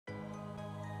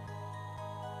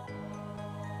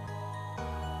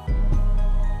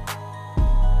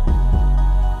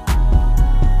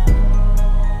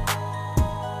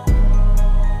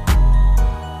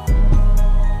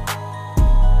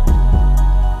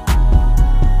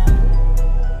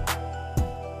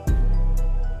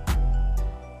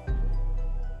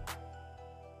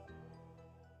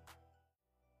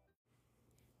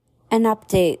An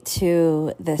update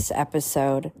to this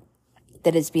episode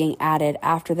that is being added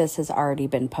after this has already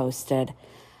been posted.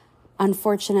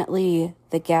 Unfortunately,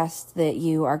 the guest that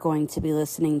you are going to be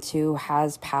listening to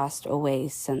has passed away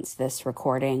since this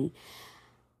recording.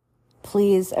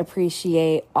 Please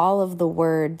appreciate all of the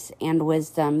words and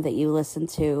wisdom that you listen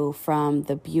to from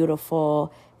the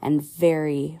beautiful and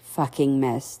very fucking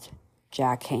missed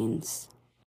Jack Haynes.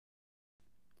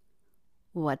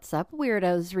 What's up,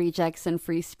 weirdos, rejects, and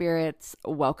free spirits?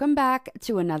 Welcome back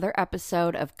to another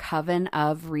episode of Coven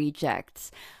of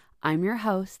Rejects. I'm your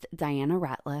host, Diana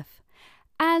Ratliff.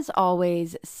 As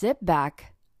always, sit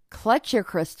back, clutch your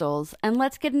crystals, and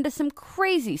let's get into some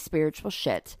crazy spiritual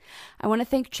shit. I want to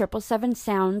thank 777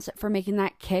 Sounds for making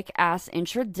that kick-ass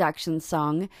introduction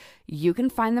song. You can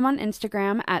find them on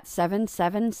Instagram at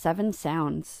 777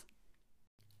 Sounds.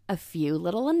 A few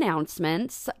little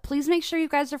announcements. Please make sure you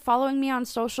guys are following me on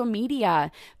social media.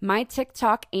 My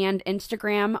TikTok and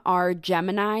Instagram are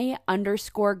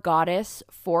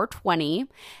Gemini_Goddess420.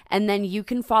 And then you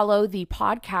can follow the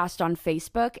podcast on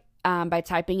Facebook by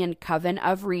typing in Coven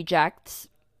of Rejects.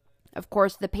 Of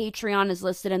course, the Patreon is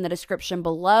listed in the description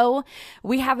below.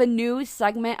 We have a new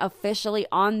segment officially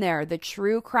on there. The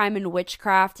True Crime and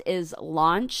Witchcraft is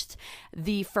launched.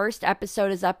 The first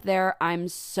episode is up there. I'm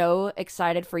so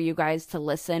excited for you guys to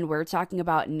listen. We're talking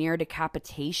about near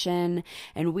decapitation,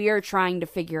 and we are trying to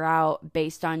figure out,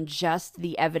 based on just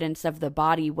the evidence of the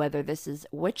body, whether this is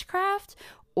witchcraft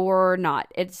or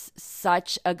not. It's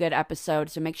such a good episode.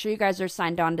 So make sure you guys are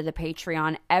signed on to the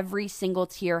Patreon. Every single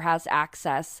tier has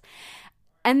access.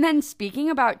 And then speaking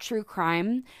about true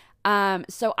crime,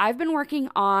 so I've been working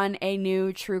on a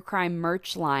new true crime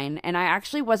merch line, and I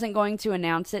actually wasn't going to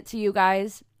announce it to you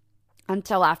guys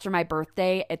until after my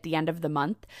birthday at the end of the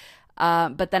month.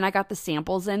 But then I got the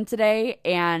samples in today,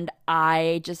 and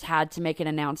I just had to make an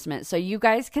announcement. So you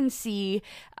guys can see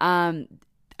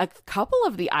a couple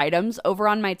of the items over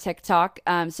on my TikTok.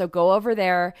 So go over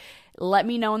there. Let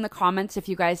me know in the comments if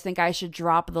you guys think I should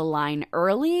drop the line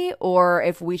early or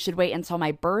if we should wait until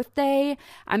my birthday.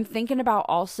 I'm thinking about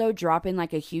also dropping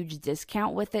like a huge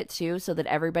discount with it too, so that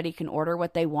everybody can order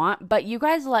what they want. But you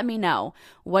guys let me know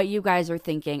what you guys are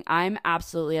thinking. I'm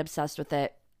absolutely obsessed with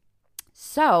it.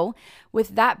 So with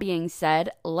that being said,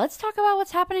 let's talk about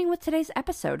what's happening with today's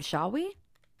episode, shall we?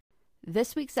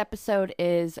 This week's episode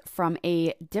is from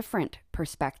a different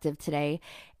perspective today,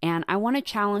 and I want to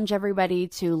challenge everybody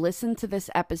to listen to this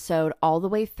episode all the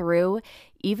way through,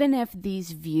 even if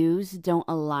these views don't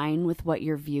align with what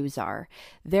your views are.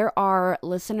 There are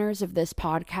listeners of this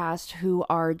podcast who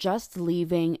are just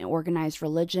leaving organized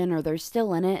religion, or they're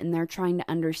still in it and they're trying to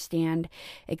understand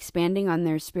expanding on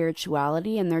their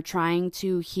spirituality, and they're trying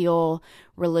to heal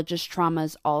religious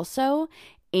traumas also.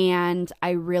 And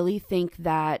I really think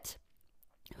that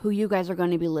who you guys are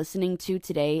going to be listening to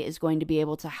today is going to be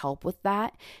able to help with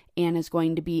that, and is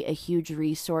going to be a huge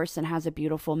resource and has a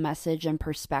beautiful message and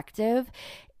perspective.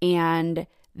 And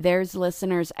there's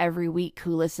listeners every week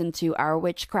who listen to our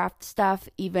witchcraft stuff,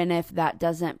 even if that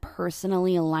doesn't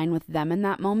personally align with them in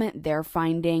that moment. They're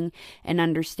finding an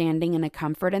understanding and a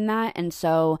comfort in that. And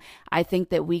so I think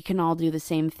that we can all do the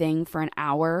same thing for an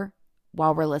hour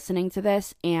while we're listening to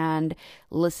this, and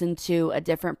listen to a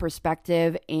different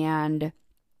perspective and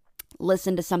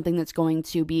listen to something that's going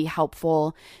to be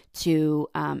helpful to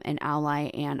an ally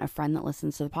and a friend that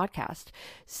listens to the podcast.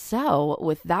 So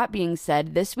with that being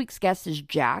said, this week's guest is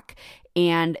Jack,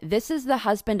 and this is the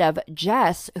husband of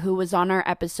Jess, who was on our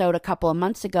episode a couple of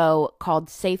months ago called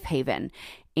Safe Haven.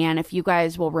 And if you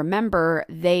guys will remember,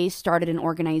 they started an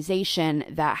organization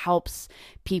that helps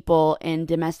people in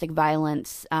domestic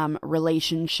violence,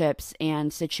 relationships,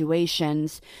 and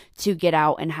situations to get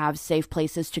out and have safe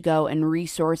places to go and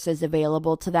resources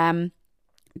available to them.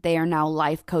 They are now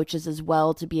life coaches as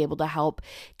well, to be able to help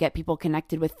get people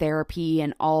connected with therapy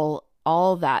and all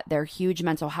that. They're huge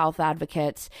mental health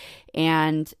advocates.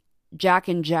 And Jack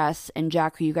and Jess, and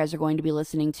Jack, who you guys are going to be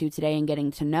listening to today and getting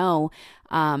to know,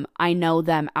 I know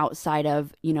them outside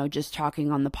of, just talking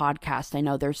on the podcast. I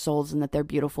know their souls and that they're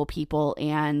beautiful people,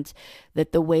 and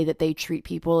that the way that they treat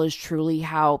people is truly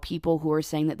how people who are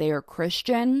saying that they are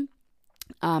Christian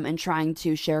and trying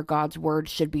to share God's word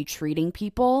should be treating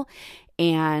people.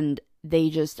 And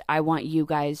I want you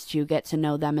guys to get to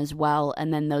know them as well.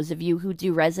 And then those of you who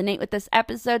do resonate with this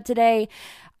episode today,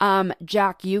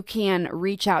 Jack, you can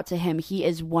reach out to him. He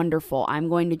is wonderful. I'm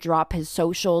going to drop his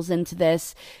socials into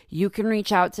this. You can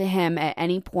reach out to him at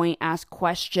any point, ask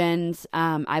questions.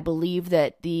 I believe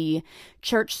that the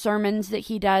church sermons that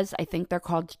he does, I think they're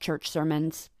called church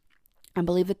sermons, I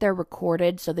believe that they're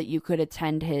recorded so that you could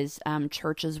attend his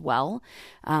church as well,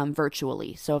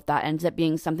 virtually. So if that ends up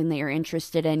being something that you're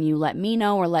interested in, you let me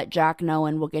know or let Jack know,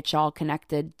 and we'll get y'all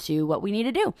connected to what we need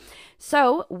to do.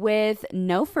 So with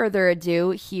no further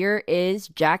ado, here is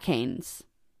Jack Haynes.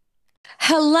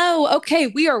 Hello. Okay,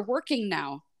 we are working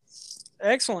now.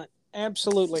 Excellent.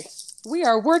 Absolutely. We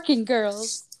are working,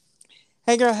 girls.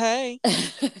 Hey, girl, hey.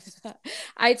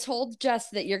 I told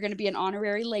Jess that you're going to be an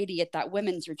honorary lady at that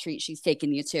women's retreat she's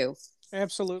taking you to.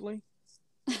 Absolutely.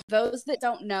 Those that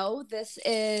don't know, this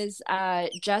is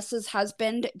Jess's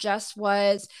husband. Jess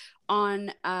was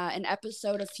on an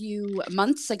episode a few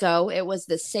months ago. It was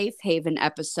the Safe Haven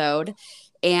episode.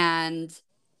 And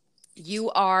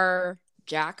you are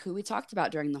Jack, who we talked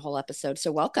about during the whole episode.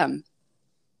 So welcome.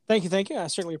 Thank you. I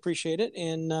certainly appreciate it.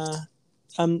 And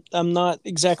I'm not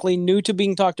exactly new to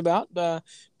being talked about.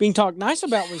 Being talked nice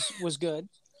about was good.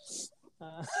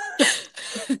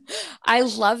 I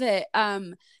love it.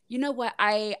 You know what?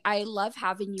 I love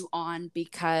having you on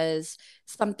because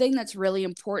something that's really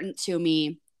important to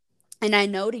me, and I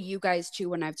know to you guys too,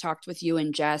 when I've talked with you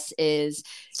and Jess, is,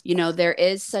 you know, there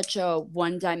is such a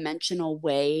one-dimensional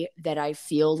way that I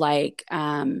feel like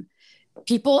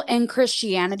people in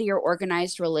Christianity or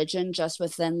organized religion, just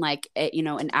within like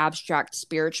an abstract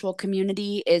spiritual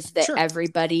community, is that Sure.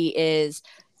 everybody is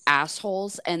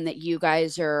assholes and that you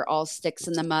guys are all sticks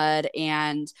in the mud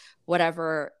and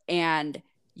whatever. And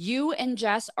you and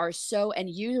Jess are so, and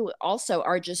you also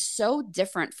are just so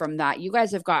different from that. You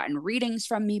guys have gotten readings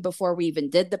from me before we even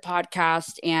did the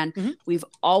podcast, and we've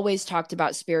always talked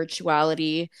about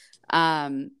spirituality.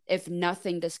 If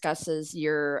nothing discusses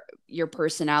your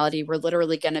personality, we're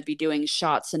literally going to be doing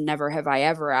shots and never have I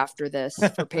ever after this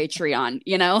for Patreon,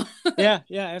 you know? Yeah,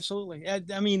 absolutely.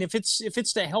 I mean, if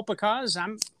it's to help a cause,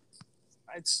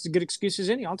 it's a good excuse as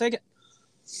any. I'll take it.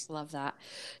 Love that.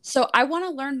 So I want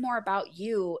to learn more about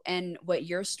you and what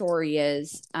your story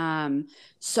is.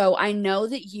 So I know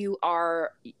that you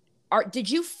did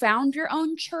you found your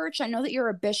own church? I know that you're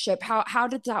a bishop. How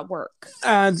did that work?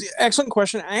 Excellent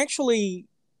question. I actually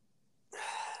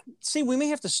we may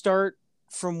have to start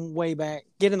from way back,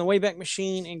 get in the Wayback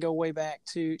Machine and go way back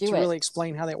to really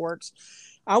explain how that works.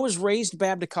 I was raised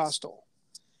Baptist-Costal.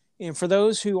 And for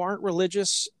those who aren't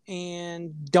religious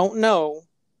and don't know,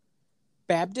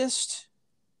 Baptist,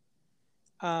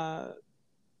 now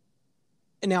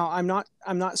I'm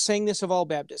not saying this of all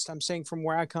Baptists. I'm saying from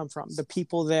where I come from, the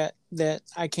people that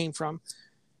I came from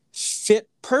fit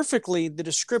perfectly the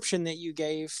description that you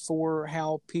gave for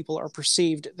how people are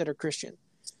perceived that are Christian.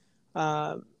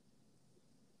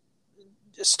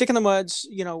 Stick in the muds,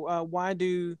 why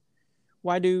do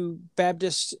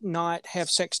Baptists not have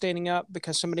sex standing up?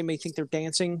 Because somebody may think they're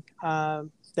dancing.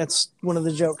 That's one of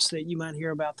the jokes that you might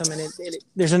hear about them, and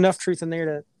there's enough truth in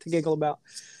there to giggle about.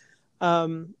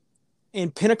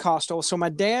 And Pentecostal. So my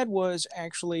dad was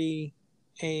actually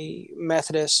a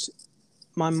Methodist.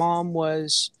 My mom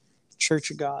was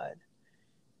Church of God,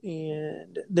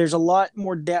 and there's a lot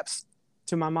more depth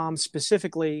to my mom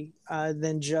specifically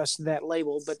than just that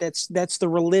label. But that's the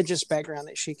religious background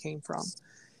that she came from.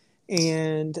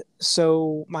 And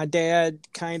so my dad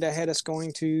kind of had us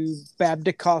going to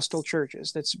Baptist-Costal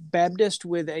churches. That's Baptist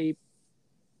with a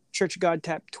Church of God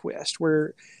type twist,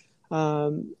 where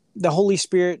the Holy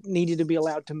Spirit needed to be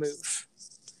allowed to move.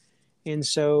 And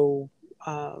so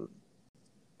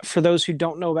for those who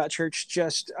don't know about church,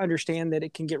 just understand that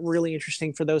it can get really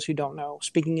interesting for those who don't know.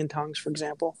 Speaking in tongues, for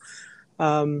example.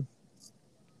 And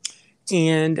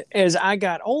as I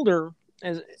got older,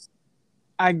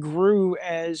 I grew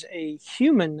as a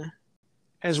human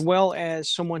as well as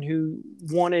someone who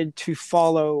wanted to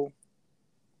follow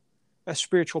a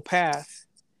spiritual path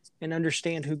and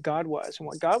understand who God was and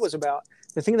what God was about.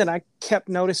 The thing that I kept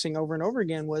noticing over and over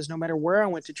again was no matter where I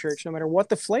went to church, no matter what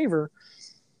the flavor,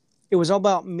 it was all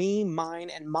about me, mine,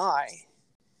 and my.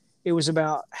 It was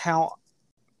about how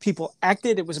people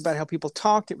acted. It was about how people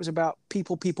talked. It was about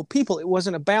people. It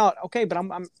wasn't about, okay, but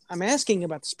I'm asking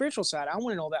about the spiritual side. I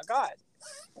want to know about God.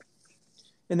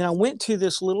 And then I went to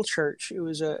this little church. It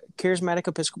was a charismatic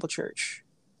Episcopal church.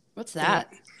 What's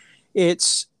that?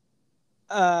 It's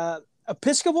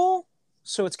Episcopal,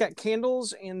 so it's got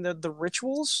candles and the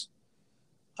rituals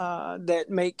that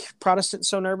make Protestants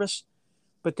so nervous.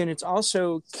 But then it's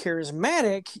also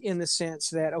charismatic in the sense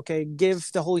that, okay,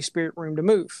 give the Holy Spirit room to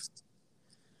move.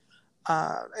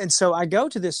 And so I go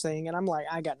to this thing and I'm like,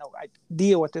 I got no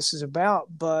idea what this is about.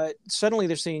 But suddenly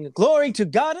they're singing, glory to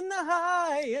God in the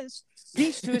highest,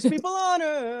 peace to his people on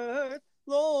earth,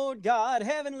 Lord God,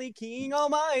 heavenly King,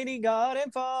 almighty God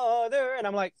and Father. And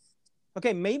I'm like,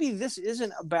 okay, maybe this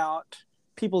isn't about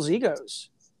people's egos.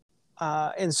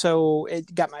 And so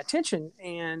it got my attention,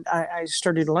 and I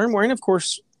started to learn more. And of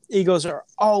course, egos are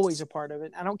always a part of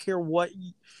it. I don't care what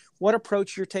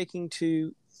approach you're taking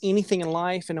to anything in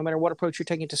life, and no matter what approach you're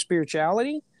taking to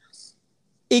spirituality,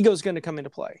 ego is going to come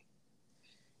into play.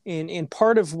 And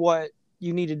part of what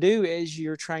you need to do as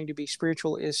you're trying to be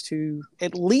spiritual is to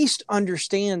at least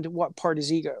understand what part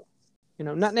is ego. You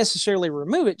know, not necessarily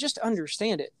remove it, just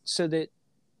understand it so that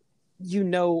you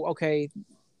know, okay,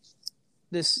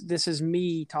 this is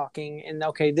me talking, and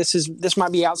okay, this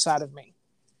might be outside of me,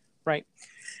 right?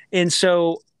 And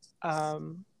so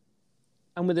I'm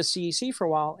with the CEC for a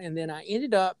while, and then I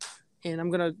ended up, and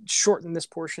I'm going to shorten this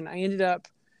portion. I ended up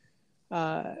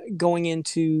going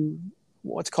into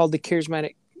what's called the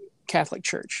Charismatic Catholic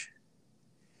Church,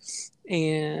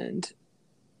 and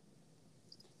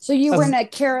so you were in a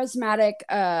charismatic,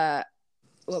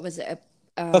 what was it?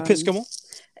 Episcopal.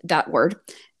 That word.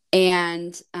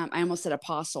 And I almost said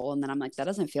apostle, and then I'm like, that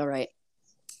doesn't feel right.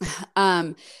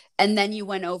 And then you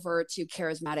went over to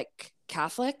Charismatic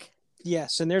Catholic.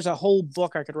 Yes, and there's a whole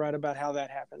book I could write about how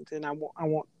that happened, and I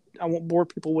won't bore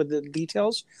people with the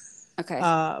details. Okay.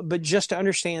 But just to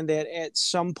understand that at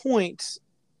some point,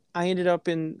 I ended up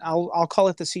in, I'll call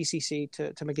it the CCC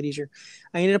to make it easier.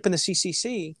 I ended up in the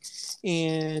CCC,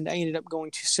 and I ended up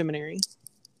going to seminary.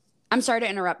 I'm sorry to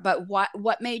interrupt, but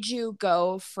what made you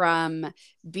go from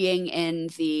being in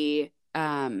the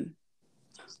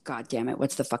God damn it,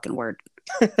 what's the fucking word?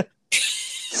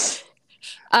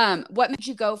 What made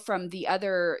you go from the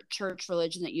other church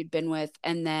religion that you'd been with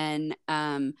and then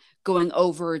going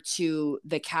over to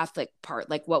the Catholic part?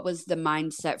 Like, what was the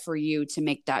mindset for you to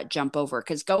make that jump over?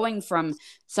 Because going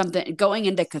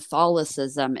into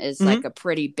Catholicism is like a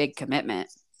pretty big commitment.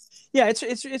 Yeah,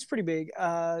 it's pretty big.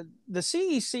 The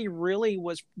CEC really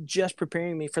was just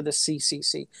preparing me for the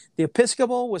CCC. The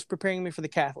Episcopal was preparing me for the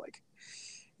Catholic.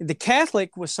 The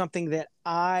Catholic was something that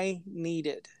I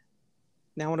needed.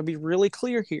 Now, I want to be really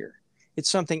clear here. It's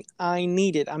something I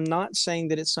needed. I'm not saying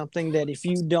that it's something that if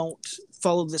you don't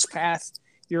follow this path,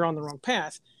 you're on the wrong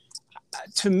path.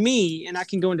 To me, and I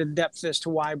can go into depth as to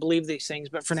why I believe these things,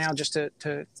 but for now, just to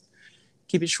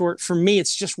keep it short, for me,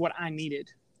 it's just what I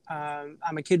needed.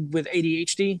 I'm a kid with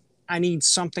ADHD. I need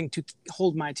something to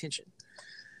hold my attention.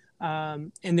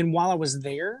 And then while I was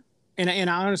there, and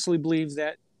I honestly believe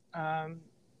that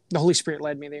the Holy Spirit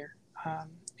led me there.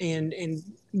 And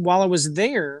while I was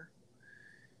there,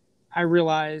 I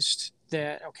realized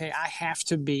that, okay, I have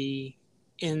to be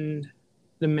in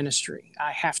the ministry.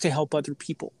 I have to help other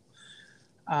people.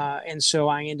 And so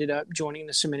I ended up joining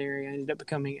the seminary. I ended up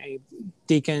becoming a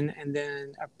deacon and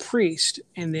then a priest.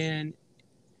 And then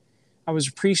I was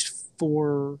a priest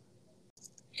for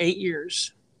 8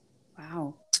 years.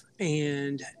 Wow.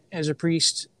 And as a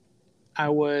priest, I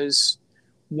was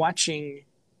watching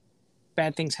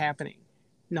bad things happening.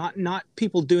 Not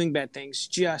people doing bad things,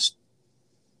 just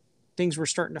things were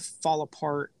starting to fall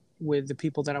apart with the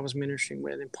people that I was ministering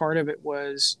with. And part of it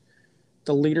was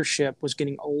the leadership was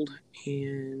getting old,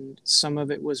 and some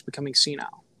of it was becoming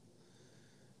senile.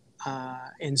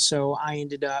 And so I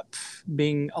ended up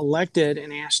being elected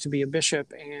and asked to be a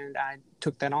bishop, and I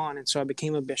took that on. And so I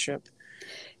became a bishop.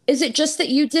 Is it just that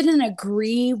you didn't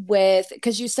agree with,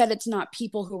 because you said it's not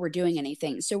people who were doing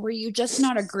anything. So were you just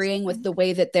not agreeing with the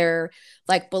way that their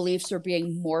like beliefs were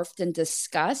being morphed and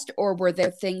discussed, or were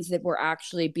there things that were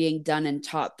actually being done and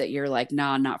taught that you're like,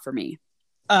 nah, not for me?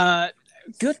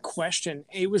 Good question.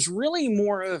 It was really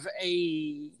more of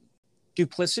a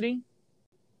duplicity.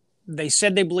 They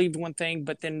said they believed one thing,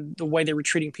 but then the way they were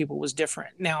treating people was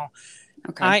different. Now,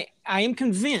 okay. I am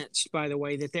convinced, by the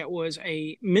way, that was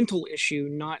a mental issue,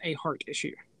 not a heart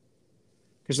issue.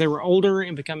 Because they were older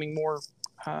and becoming more,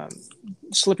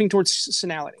 slipping towards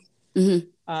senility. Mm-hmm.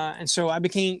 And so I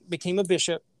became a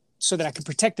bishop so that I could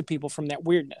protect the people from that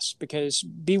weirdness. Because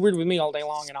be weird with me all day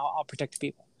long and I'll protect the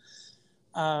people.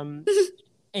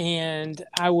 And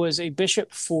I was a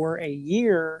bishop for a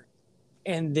year,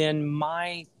 and then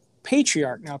my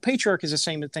patriarch. Now, a patriarch is the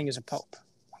same thing as a pope.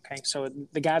 Okay, so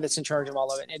the guy that's in charge of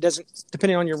all of it. It doesn't,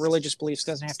 depending on your religious beliefs,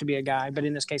 doesn't have to be a guy, but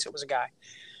in this case, it was a guy.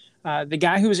 The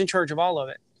guy who was in charge of all of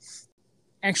it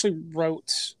actually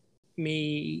wrote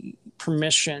me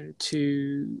permission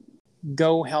to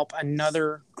go help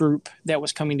another group that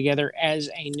was coming together as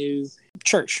a new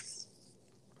church.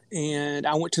 And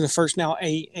I went to the first, now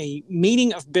a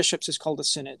meeting of bishops is called a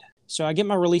synod. So I get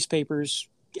my release papers.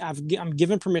 I'm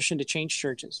given permission to change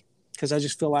churches because I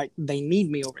just feel like they need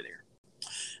me over there.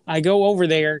 I go over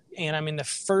there and I'm in the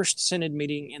first synod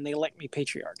meeting and they elect me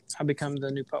patriarch. I become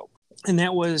the new pope. And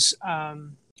that was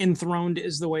enthroned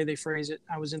is the way they phrase it.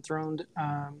 I was enthroned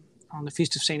on the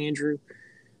Feast of St. Andrew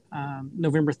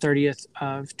November 30th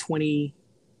of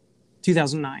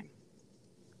 2009.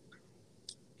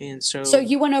 And So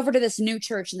you went over to this new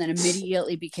church and then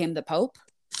immediately became the Pope?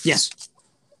 Yes.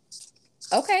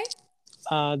 Okay.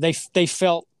 They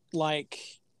felt like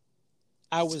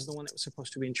I was the one that was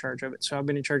supposed to be in charge of it. So I've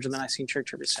been in charge of the Nicene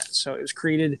Church ever since. So it was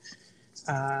created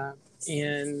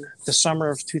in the summer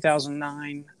of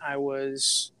 2009. I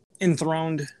was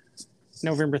enthroned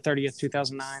November 30th,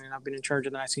 2009, and I've been in charge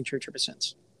of the Nicene Church ever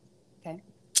since. Okay.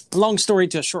 Long story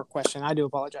to a short question. I do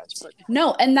apologize, but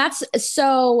no, and that's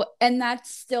still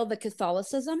the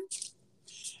Catholicism.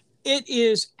 It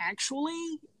is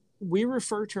actually, we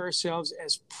refer to ourselves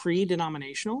as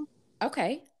pre-denominational.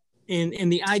 Okay.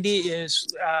 And the idea is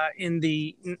in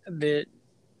the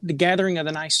gathering of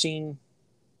the Nicene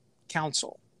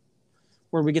Council,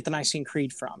 where we get the Nicene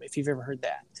Creed from, if you've ever heard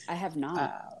that. I have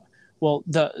not. Well,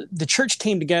 the church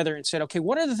came together and said, okay,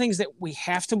 what are the things that we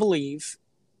have to believe,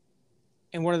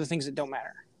 and what are the things that don't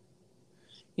matter?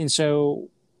 And so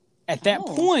at that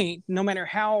point, no matter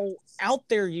how out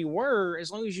there you were, as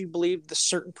long as you believed the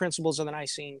certain principles of the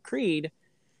Nicene Creed,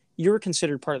 you were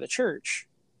considered part of the church.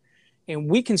 And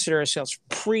we consider ourselves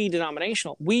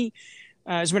pre-denominational. We,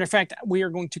 as a matter of fact, we are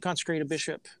going to consecrate a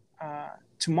bishop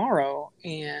tomorrow,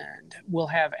 and we'll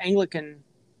have Anglican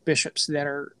bishops that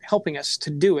are helping us to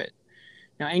do it.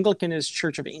 Now, Anglican is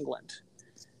Church of England.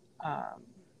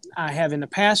 I have in the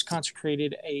past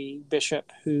consecrated a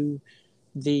bishop who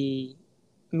the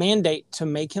mandate to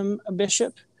make him a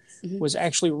bishop was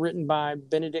actually written by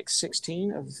Benedict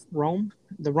XVI of Rome.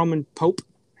 The Roman Pope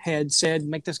had said,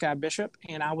 make this guy a bishop,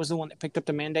 and I was the one that picked up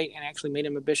the mandate and actually made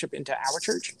him a bishop into our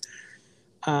church.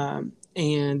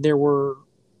 And there were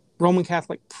Roman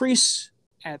Catholic priests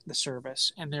at the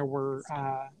service, and there were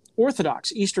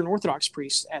Eastern Orthodox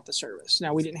priests at the service.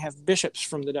 Now, we didn't have bishops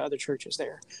from the other churches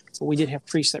there, but we did have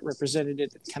priests that represented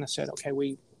it, that kind of said, okay,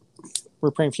 we're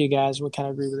praying for you guys, and we kind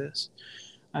of agree with this.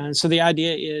 And so the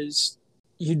idea is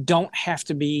you don't have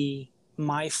to be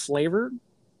my flavor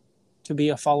to be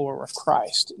a follower of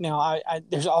Christ. Now,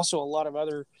 there's also a lot of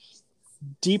other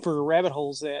deeper rabbit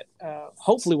holes that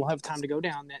hopefully we'll have time to go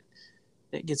down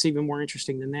that gets even more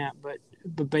interesting than that. But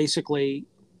basically,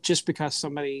 just because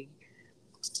somebody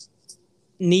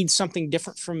needs something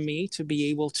different from me to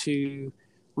be able to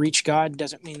reach God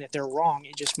doesn't mean that they're wrong.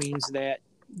 It just means that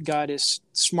God is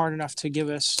smart enough to give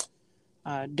us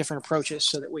different approaches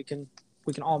so that we can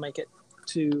all make it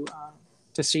to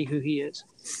see who He is.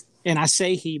 And I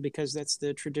say He because that's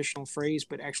the traditional phrase,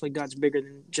 but actually God's bigger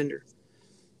than gender.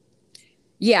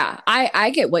 Yeah, I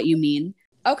get what you mean.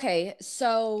 Okay,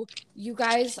 so you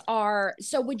guys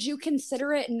would you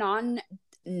consider it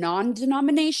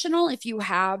non-denominational if you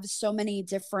have so many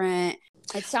different,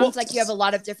 it sounds like you have a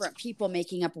lot of different people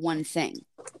making up one thing.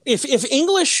 If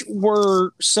English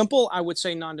were simple, I would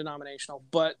say non-denominational,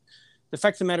 but the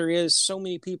fact of the matter is so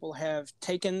many people have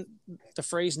taken the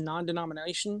phrase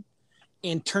non-denomination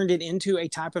and turned it into a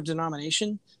type of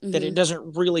denomination that it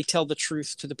doesn't really tell the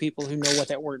truth to the people who know what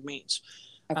that word means.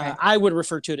 Okay. I would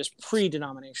refer to it as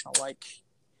pre-denominational. Like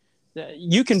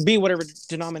you can be whatever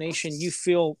denomination you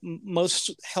feel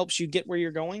most helps you get where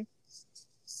you're going,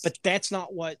 but that's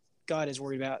not what God is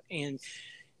worried about. And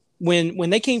when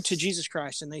they came to Jesus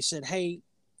Christ and they said, hey,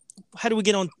 how do we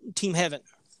get on Team Heaven?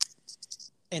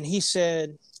 And He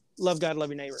said, love God, love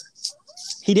your neighbor.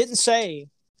 He didn't say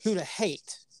who to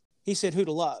hate. He said who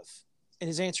to love. And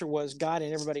His answer was God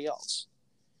and everybody else.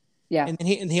 Yeah.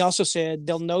 And he also said,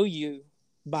 they'll know you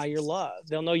by your love.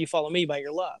 They'll know you follow me by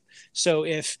your love. So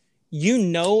if you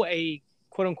know a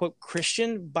quote unquote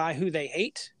Christian by who they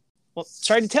hate, well,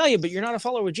 sorry to tell you, but you're not a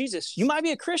follower of Jesus. You might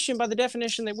be a Christian by the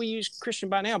definition that we use Christian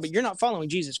by now, but you're not following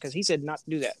Jesus because He said not to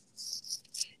do that.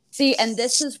 See, and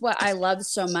this is what I love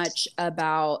so much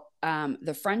about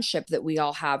the friendship that we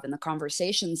all have and the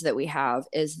conversations that we have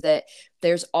is that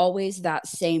there's always that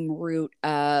same root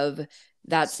of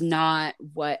that's not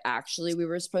what actually we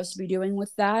were supposed to be doing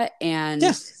with that. And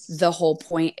the whole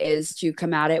point is to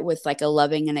come at it with like a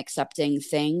loving and accepting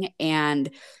thing.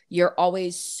 And you're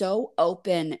always so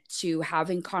open to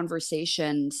having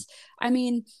conversations. I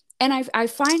mean, and I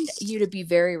find you to be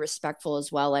very respectful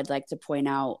as well. I'd like to point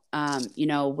out,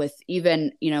 with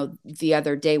even, the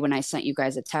other day when I sent you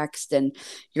guys a text and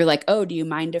you're like, oh, do you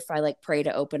mind if I like pray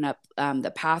to open up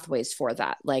the pathways for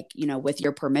that? Like, with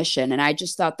your permission. And I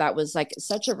just thought that was like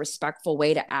such a respectful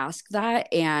way to ask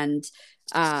that. And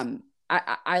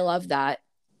I love that.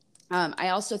 I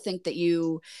also think that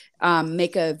you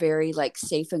make a very like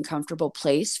safe and comfortable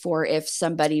place for if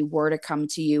somebody were to come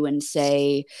to you and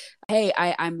say, "Hey,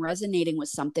 I'm resonating with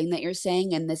something that you're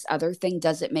saying, and this other thing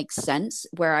doesn't make sense."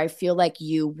 Where I feel like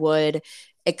you would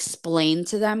explain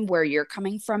to them where you're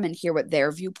coming from and hear what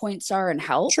their viewpoints are and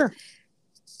help. Sure.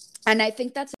 And I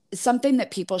think that's something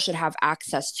that people should have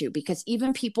access to, because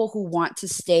even people who want to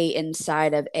stay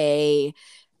inside of a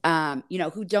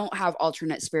who don't have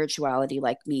alternate spirituality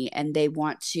like me, and they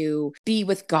want to be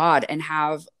with God and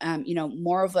have,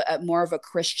 more of a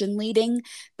Christian leading,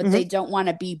 but they Mm-hmm. don't want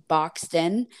to be boxed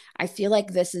in. I feel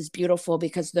like this is beautiful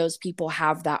because those people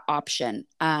have that option.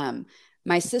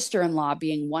 My sister-in-law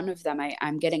being one of them,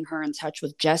 I'm getting her in touch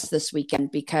with Jess this weekend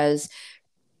because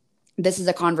this is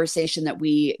a conversation that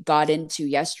we got into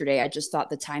yesterday. I just thought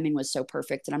the timing was so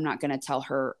perfect, and I'm not going to tell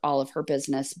her all of her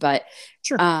business, but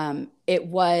Sure. it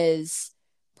was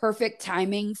perfect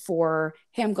timing for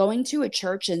him going to a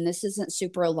church. And this isn't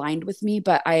super aligned with me,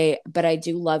 but I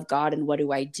do love God, and what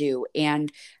do I do?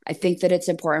 And I think that it's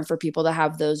important for people to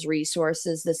have those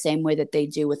resources the same way that they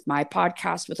do with my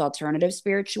podcast with alternative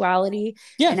spirituality,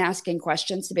 Yeah. and asking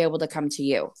questions, to be able to come to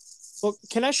you. Well,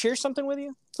 can I share something with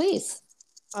you? Please.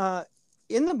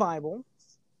 In the Bible,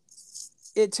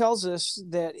 it tells us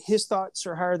that his thoughts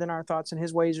are higher than our thoughts and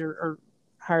his ways are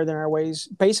higher than our ways,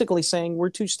 basically saying we're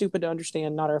too stupid to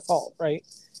understand, not our fault, right?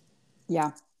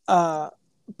 Yeah.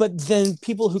 But then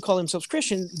people who call themselves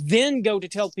Christian then go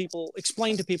to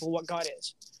explain to people what God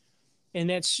is. And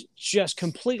that's just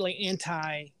completely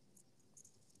anti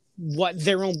what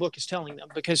their own book is telling them,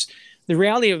 because the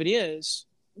reality of it is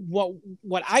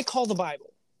what I call the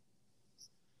Bible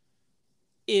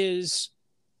is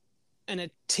an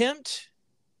attempt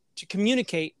to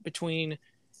communicate between,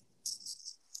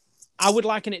 I would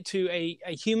liken it to a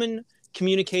human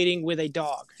communicating with a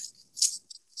dog,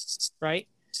 right?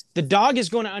 The dog is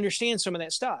going to understand some of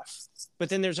that stuff, but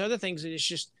then there's other things that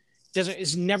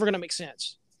is never going to make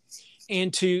sense.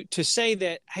 And to say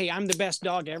that, hey, I'm the best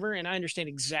dog ever and I understand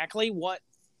exactly what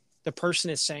the person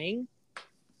is saying,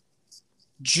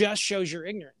 just shows your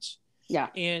ignorance. Yeah.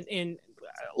 And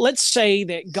let's say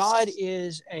that God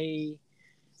is a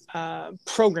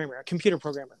programmer, a computer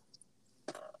programmer.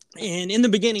 And in the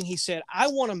beginning, he said, I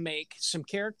want to make some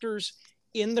characters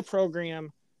in the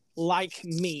program like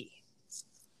me.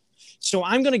 So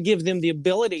I'm going to give them the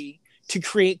ability to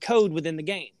create code within the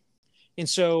game. And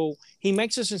so he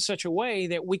makes us in such a way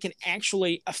that we can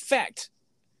actually affect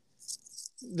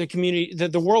the community,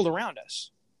 the world around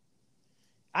us.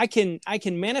 I can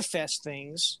manifest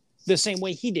things the same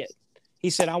way he did. He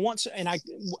said, I want, and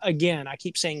I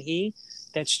keep saying he,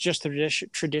 that's just the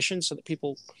tradition so that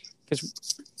people, because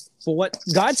what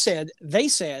God said, they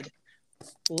said,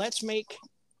 let's make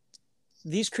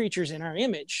these creatures in our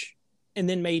image, and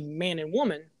then made man and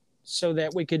woman so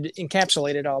that we could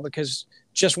encapsulate it all, because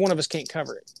just one of us can't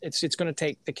cover it. It's going to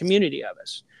take the community of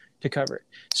us to cover it.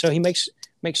 So he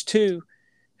makes two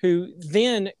who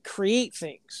then create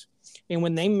things. And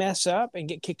when they mess up and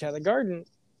get kicked out of the garden,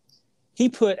 he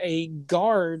put a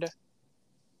guard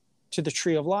to the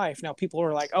tree of life. Now people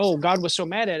are like, oh, God was so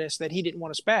mad at us that he didn't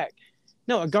want us back.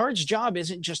 No, a guard's job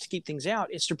isn't just to keep things out.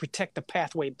 It's to protect the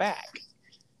pathway back.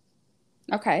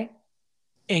 Okay.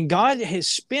 And God has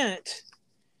spent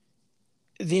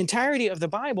the entirety of the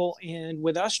Bible, and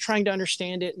with us trying to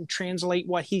understand it and translate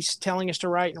what he's telling us to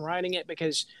write and writing it,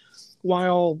 because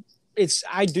while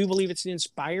I do believe it's an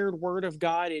inspired word of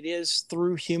God, it is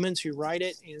through humans who write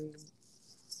it, and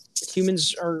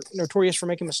humans are notorious for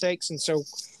making mistakes. And so,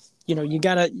 you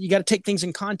gotta take things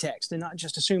in context and not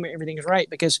just assume everything is right,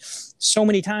 because so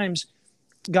many times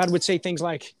God would say things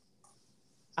like,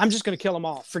 I'm just going to kill them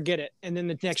all, forget it. And then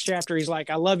the next chapter, he's like,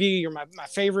 I love you, you're my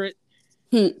favorite,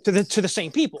 to the same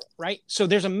people, right? So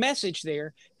there's a message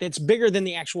there that's bigger than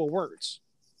the actual words.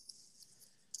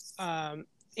 And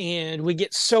we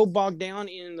get so bogged down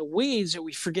in the weeds that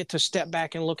we forget to step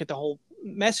back and look at the whole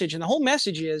message. And the whole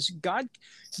message is God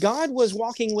was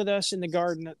walking with us in the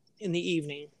garden in the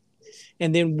evening,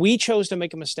 and then we chose to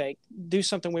make a mistake, do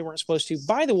something we weren't supposed to.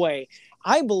 By the way,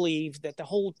 I believe that the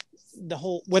whole,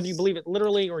 whether you believe it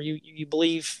literally or you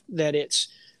believe that it's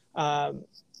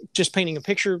just painting a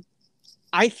picture,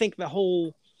 I think the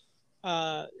whole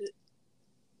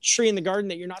tree in the garden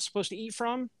that you're not supposed to eat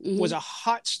from was a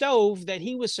hot stove that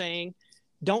he was saying,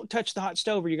 don't touch the hot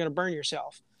stove or you're going to burn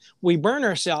yourself. We burn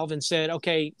ourselves and said,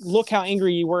 okay, look how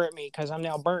angry you were at me because I'm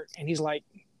now burnt. And he's like,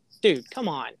 dude, come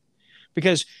on.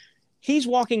 Because he's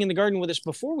walking in the garden with us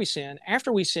before we sin.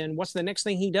 After we sin, what's the next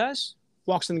thing he does?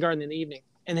 Walks in the garden in the evening.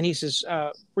 And then he says,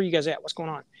 where are you guys at? What's going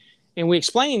on? And we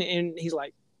explain, and he's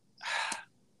like,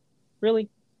 really?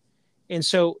 And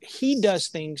so he does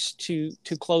things to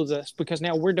clothe us, because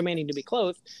now we're demanding to be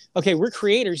clothed. Okay, we're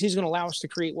creators. He's going to allow us to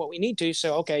create what we need to.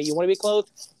 So, okay, you want to be clothed?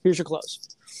 Here's your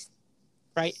clothes.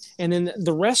 Right? And then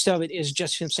the rest of it is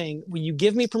just him saying, will you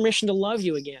give me permission to love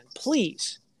you again,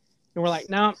 please? And we're like,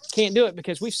 no, can't do it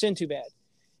because we've sinned too bad.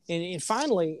 And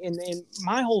finally, in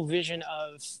my whole vision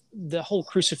of the whole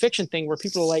crucifixion thing, where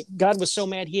people are like, God was so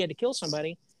mad he had to kill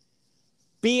somebody.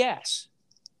 BS.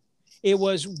 It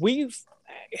was, we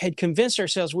had convinced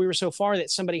ourselves we were so far that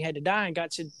somebody had to die, and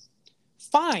God said,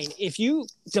 fine, if you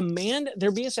demand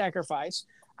there be a sacrifice,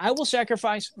 I will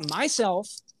sacrifice myself.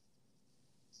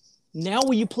 Now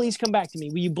will you please come back to me?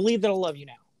 Will you believe that I love you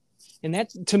now? And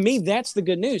that, to me, that's the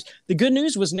good news. The good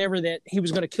news was never that he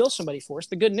was going to kill somebody for us.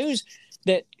 The good news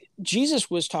that Jesus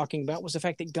was talking about was the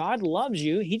fact that God loves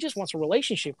you. He just wants a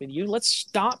relationship with you. Let's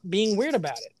stop being weird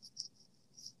about it.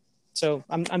 So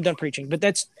I'm done preaching, but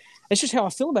that's just how I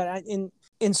feel about it.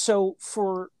 And so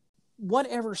for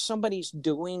whatever somebody's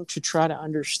doing to try to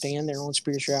understand their own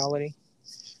spirituality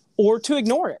or to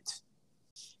ignore it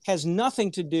has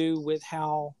nothing to do with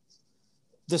how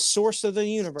the source of the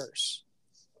universe,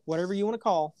 whatever you want to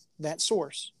call that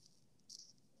source,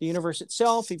 the universe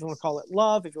itself, if you want to call it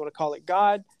love, if you want to call it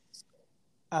God,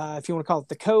 if you want to call it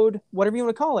the code, whatever you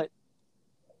want to call it,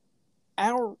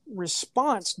 our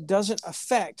response doesn't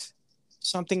affect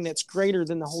something that's greater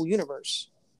than the whole universe.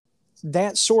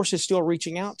 That source is still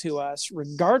reaching out to us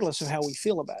regardless of how we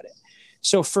feel about it.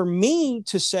 So for me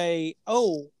to say,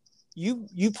 oh,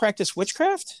 you practice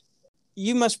witchcraft?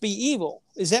 You must be evil.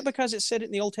 Is that because it said it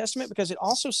in the Old Testament? Because it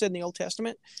also said in the Old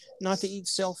Testament not to eat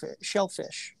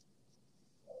shellfish.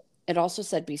 It also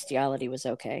said bestiality was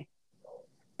okay.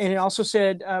 And it also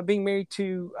said being married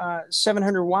to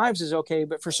 700 wives is okay.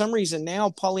 But for some reason now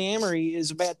polyamory is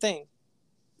a bad thing.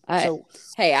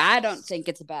 Hey, I don't think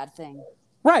it's a bad thing.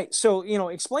 Right. So,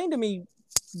 explain to me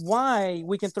why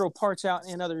we can throw parts out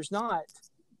and others not.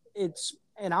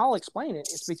 And I'll explain it.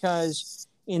 It's because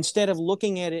instead of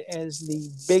looking at it as the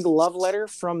big love letter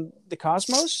from the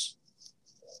cosmos,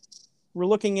 we're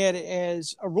looking at it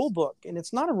as a rule book. And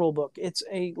it's not a rule book. It's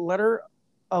a letter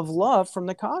of love from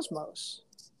the cosmos.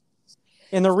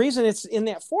 And the reason it's in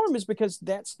that form is because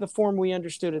that's the form we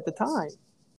understood at the time.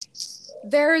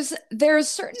 There's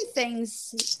certain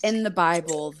things in the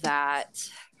Bible that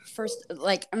first,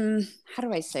 like, how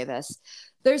do I say this?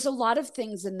 There's a lot of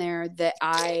things in there that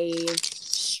I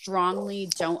strongly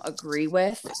don't agree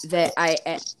with,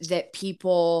 that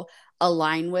people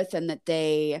align with, and that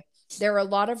there are a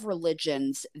lot of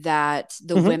religions that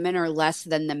the women are less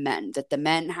than the men, that the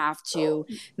men have to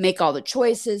make all the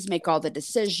choices, make all the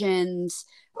decisions.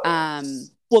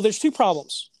 Well, there's two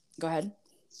problems. Go ahead.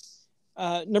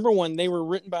 Number one, they were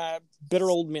written by bitter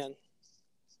old men.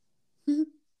 Mm-hmm.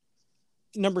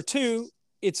 Number two,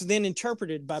 it's then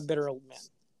interpreted by bitter old men.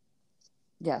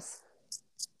 Yes.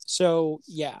 So,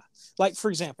 yeah. Like, for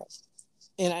example,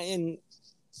 and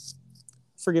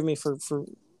forgive me for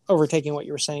overtaking what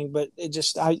you were saying, but it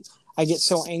just, I get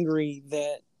so angry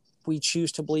that we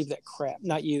choose to believe that crap.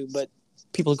 Not you, but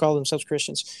people who call themselves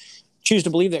Christians choose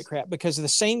to believe that crap, because the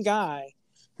same guy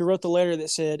who wrote the letter that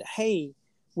said, hey,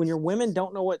 when your women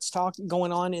don't know what's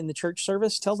going on in the church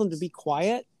service, tell them to be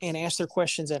quiet and ask their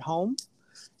questions at home,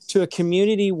 to a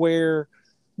community where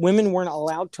women weren't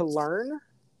allowed to learn.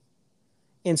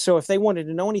 And so if they wanted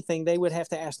to know anything, they would have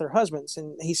to ask their husbands.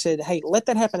 And he said, hey, let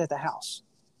that happen at the house.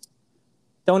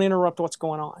 Don't interrupt what's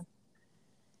going on.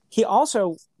 He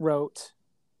also wrote,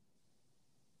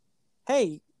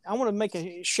 hey, I want to make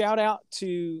a shout out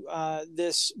to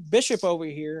this bishop over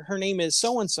here. Her name is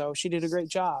so-and-so. She did a great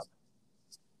job.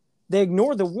 They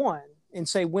ignore the one and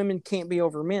say women can't be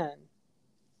over men,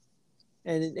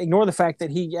 and ignore the fact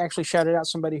that he actually shouted out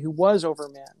somebody who was over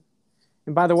men.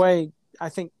 And by the way, I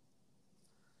think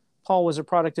Paul was a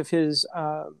product of his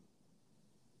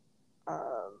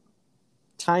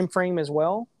time frame as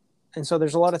well. And so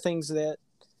there's a lot of things that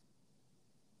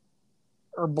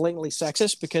are blatantly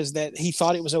sexist because that he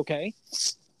thought it was okay.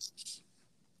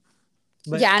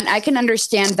 But, yeah, and I can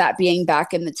understand that being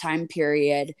back in the time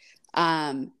period.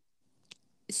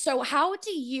 So how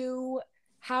do you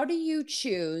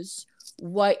choose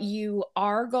what you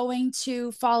are going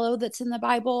to follow that's in the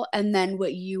Bible, and then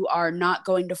what you are not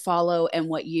going to follow, and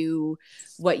what you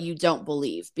don't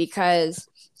believe? Because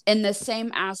in the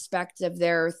same aspect of,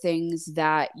 there are things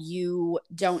that you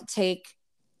don't take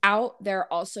out, there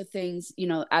are also things,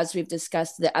 as we've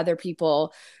discussed, that other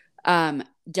people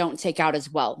don't take out as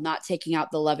well, not taking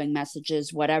out the loving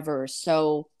messages, whatever.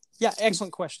 So yeah,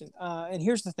 excellent question. And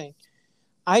here's the thing.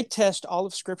 I test all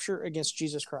of Scripture against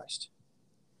Jesus Christ.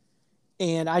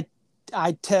 And I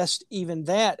I test even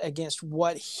that against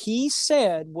what he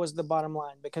said was the bottom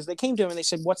line, because they came to him and they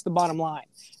said, what's the bottom line?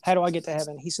 How do I get to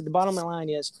heaven? He said, the bottom line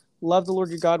is love the Lord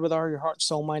your God with all your heart,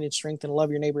 soul, mind, and strength, and love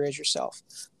your neighbor as yourself.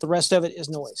 The rest of it is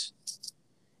noise.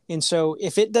 And so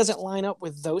if it doesn't line up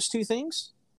with those two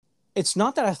things, it's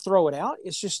not that I throw it out.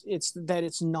 It's that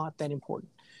it's not that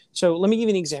important. So let me give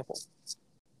you an example.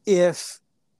 If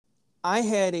I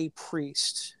had a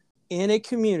priest in a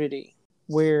community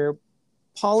where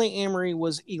polyamory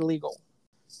was illegal,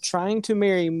 trying to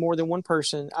marry more than one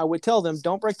person, I would tell them,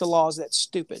 don't break the laws. That's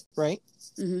stupid, right?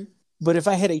 Mm-hmm. But if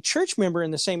I had a church member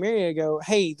in the same area go,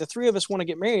 hey, the three of us want to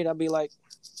get married, I'd be like,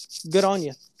 good on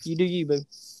you. You do you, boo.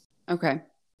 Okay.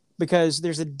 Because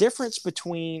there's a difference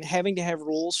between having to have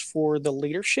rules for the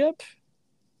leadership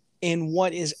and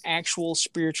what is actual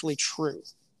spiritually true.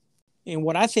 And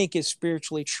what I think is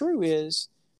spiritually true is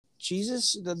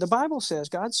Jesus, the Bible says,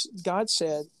 God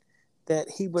said that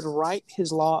he would write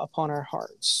his law upon our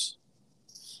hearts.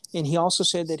 And he also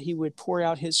said that he would pour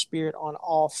out his spirit on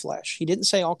all flesh. He didn't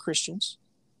say all Christians.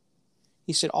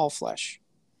 He said all flesh.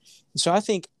 And so I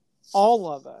think all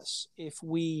of us, if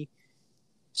we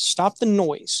stop the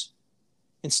noise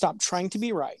and stop trying to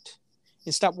be right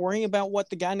and stop worrying about what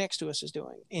the guy next to us is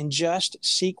doing and just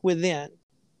seek within,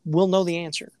 we'll know the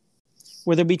answer.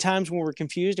 Will there be times when we're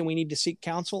confused and we need to seek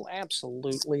counsel?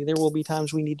 Absolutely. There will be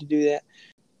times we need to do that.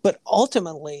 But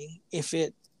ultimately, if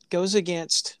it goes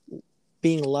against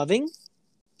being loving,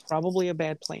 probably a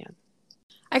bad plan.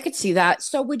 I could see that.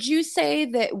 So would you say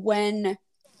that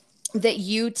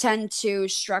you tend to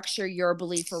structure your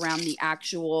belief around the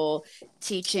actual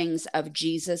teachings of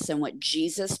Jesus and what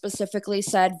Jesus specifically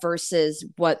said versus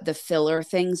what the filler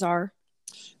things are?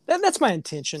 That's my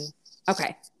intention.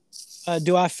 Okay.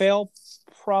 Do I fail?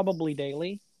 Probably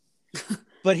daily.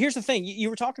 But here's the thing. You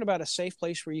were talking about a safe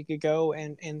place where you could go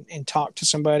and talk to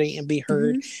somebody and be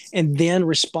heard, and then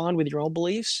respond with your own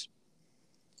beliefs.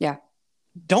 Yeah.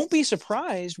 Don't be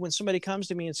surprised when somebody comes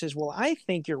to me and says, well, I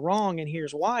think you're wrong and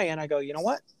here's why. And I go, you know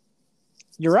what?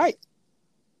 You're right.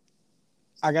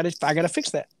 I gotta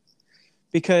fix that,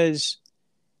 because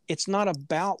it's not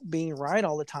about being right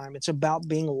all the time. It's about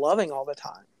being loving all the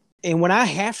time. And when I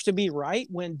have to be right,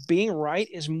 when being right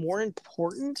is more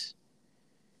important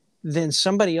than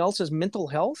somebody else's mental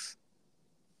health,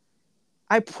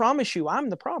 I promise you I'm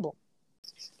the problem.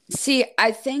 See,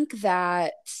 I think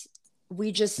that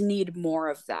we just need more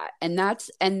of that. And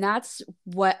that's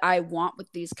what I want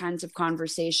with these kinds of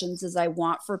conversations, is I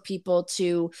want for people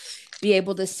to be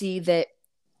able to see that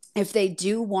if they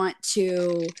do want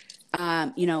to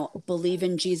believe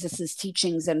in Jesus's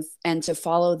teachings and to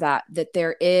follow that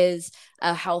there is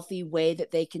a healthy way that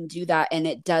they can do that, and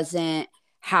it doesn't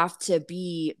have to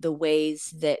be the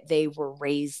ways that they were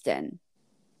raised in.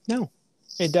 No,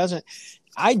 it doesn't.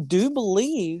 I do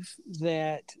believe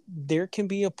that there can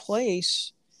be a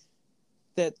place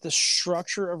that the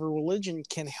structure of a religion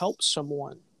can help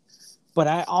someone. But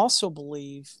I also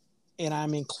believe, and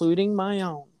I'm including my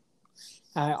own,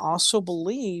 I also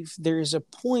believe there is a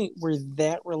point where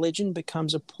that religion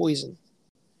becomes a poison.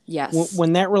 Yes.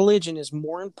 When that religion is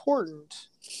more important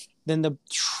than the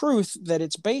truth that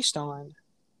it's based on,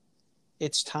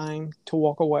 it's time to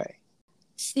walk away.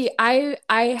 See, I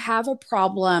have a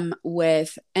problem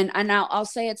with, and I'll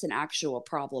say it's an actual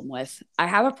problem with, I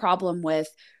have a problem with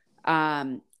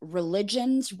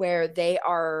religions where they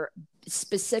are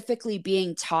specifically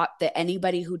being taught that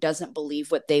anybody who doesn't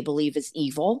believe what they believe is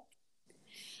evil.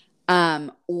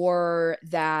 Or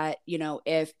that,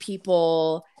 if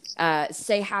people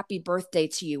say happy birthday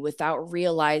to you without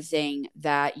realizing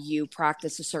that you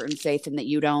practice a certain faith and that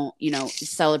you don't,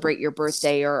 celebrate your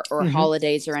birthday or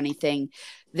holidays or anything,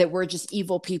 that we're just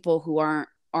evil people who aren't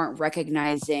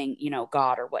recognizing,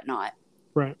 God or whatnot.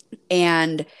 Right.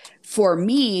 And for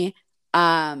me,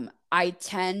 I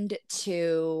tend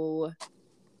to,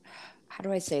 how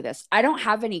do I say this? I don't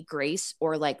have any grace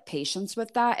or like patience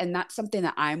with that. And that's something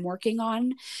that I'm working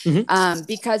on.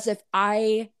 Because if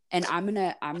I'm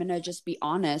gonna just be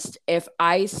honest, if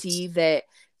I see that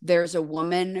there's a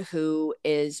woman who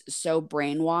is so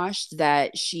brainwashed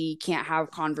that she can't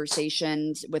have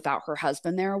conversations without her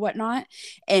husband there or whatnot,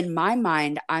 in my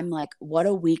mind, I'm like, what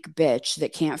a weak bitch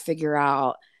that can't figure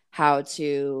out how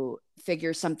to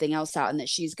figure something else out, and that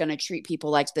she's going to treat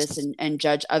people like this and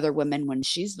judge other women when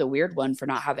she's the weird one for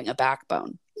not having a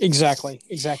backbone. Exactly.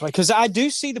 Because I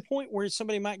do see the point where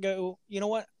somebody might go, you know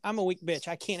what? I'm a weak bitch.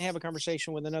 I can't have a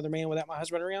conversation with another man without my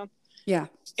husband around. Yeah.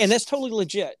 And that's totally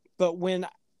legit. But when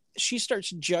she starts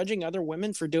judging other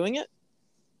women for doing it,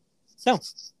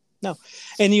 no.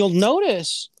 And you'll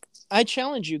notice I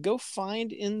challenge you, go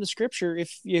find in the scripture,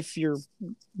 if you're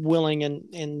willing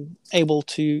and able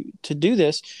to do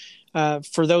this,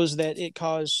 for those that it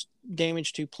caused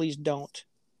damage to, please don't.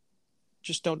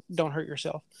 Just don't hurt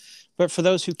yourself. But for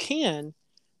those who can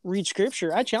read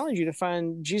scripture, I challenge you to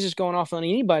find Jesus going off on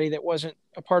anybody that wasn't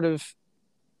a part of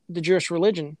the Jewish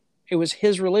religion. It was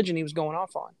his religion he was going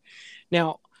off on.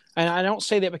 Now, and I don't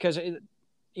say that because,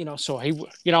 so he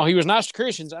was nice to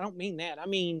Christians. I don't mean that. I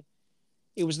mean,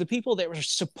 it was the people that were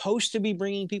supposed to be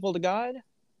bringing people to God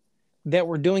that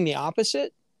were doing the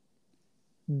opposite.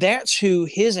 That's who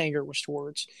his anger was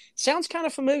towards. Sounds kind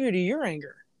of familiar to your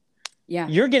anger. Yeah.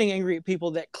 You're getting angry at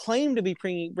people that claim to be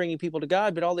bringing people to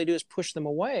God, but all they do is push them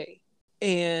away.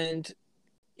 And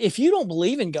if you don't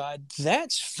believe in God,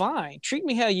 that's fine. Treat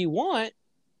me how you want,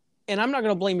 and I'm not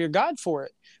going to blame your God for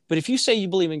it. But if you say you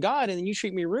believe in God and then you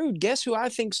treat me rude, guess who I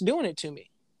think's doing it to me?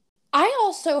 I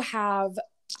also have,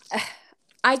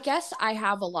 I guess I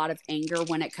have a lot of anger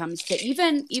when it comes to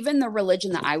even the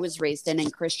religion that I was raised in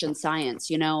Christian Science,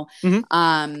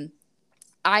 Mm-hmm.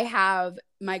 I have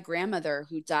my grandmother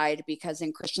who died because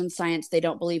in Christian Science, they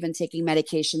don't believe in taking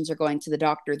medications or going to the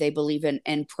doctor. They believe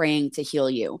in praying to heal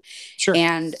you. Sure.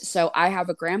 And so I have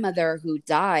a grandmother who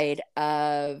died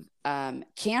of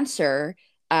cancer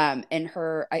in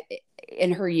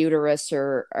her uterus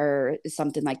or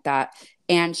something like that.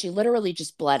 And she literally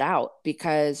just bled out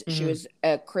because she was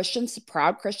a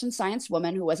proud Christian Science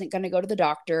woman who wasn't going to go to the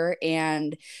doctor.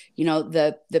 And,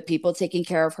 the people taking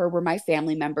care of her were my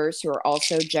family members who are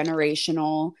also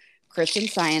generational Christian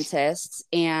Scientists.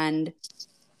 And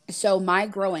so my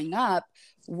growing up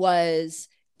was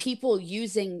people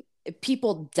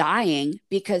dying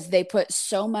because they put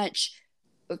so much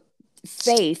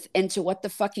faith into what the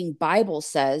fucking Bible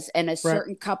says and a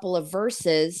certain couple of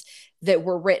verses that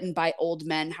were written by old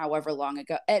men however long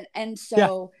ago. And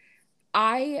so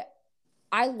I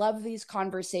love these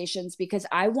conversations because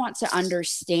I want to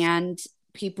understand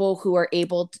people who are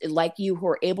able to, like you, who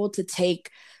are able to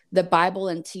take the Bible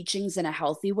and teachings in a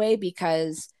healthy way,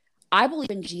 because I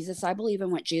believe in Jesus. I believe in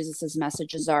what Jesus's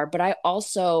messages are, but I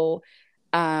also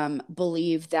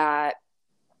believe that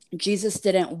Jesus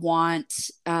didn't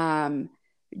want,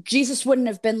 Jesus wouldn't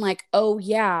have been like, oh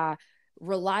yeah,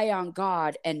 rely on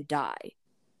God and die.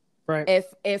 Right.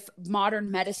 If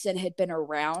modern medicine had been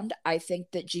around, I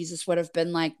think that Jesus would have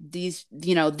been like, these,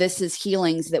 this is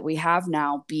healings that we have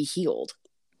now, be healed.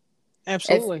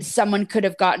 Absolutely. If someone could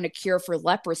have gotten a cure for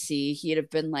leprosy, he'd have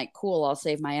been like, cool, I'll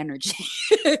save my energy.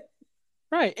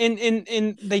 Right.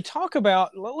 And they talk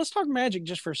about, let's talk magic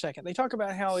just for a second. They talk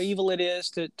about how evil it is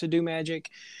to do magic,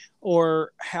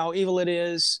 or how evil it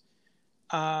is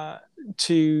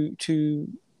to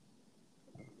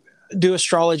do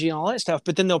astrology and all that stuff.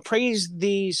 But then they'll praise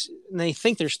these, and they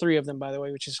think there's three of them, by the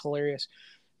way, which is hilarious.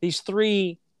 These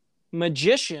three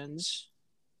magicians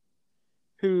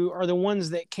who are the ones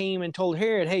that came and told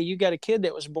Herod, hey, you got a kid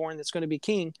that was born that's going to be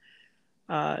king.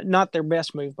 Not their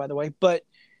best move, by the way, but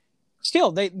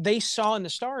still, they saw in the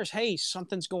stars, hey,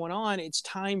 something's going on. It's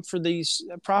time for these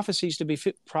prophecies to be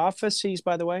prophecies,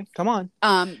 by the way. Come on.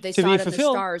 They saw it in the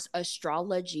stars,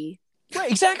 astrology. Right,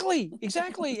 exactly.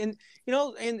 And,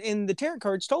 and the tarot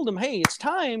cards told them, hey, it's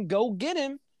time, go get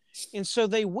him. And so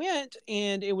they went,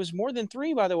 and it was more than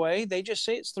three, by the way. They just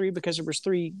say it's three because there was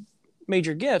three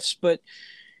major gifts, but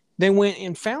they went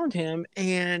and found him,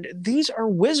 and these are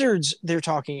wizards they're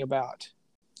talking about.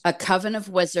 A coven of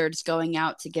wizards going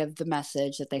out to give the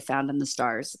message that they found in the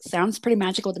stars. Sounds pretty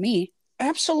magical to me.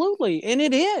 Absolutely. And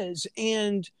it is.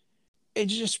 And it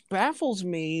just baffles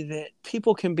me that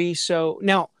people can be so...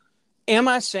 Now, am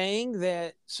I saying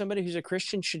that somebody who's a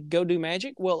Christian should go do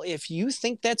magic? Well, if you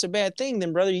think that's a bad thing,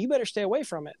 then brother, you better stay away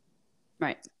from it.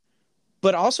 Right.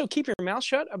 But also keep your mouth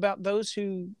shut about those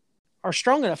who are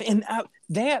strong enough. And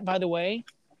that, by the way,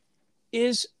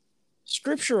 is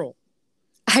scriptural.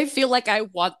 I feel like I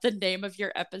want the name of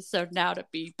your episode now to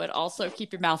be, but also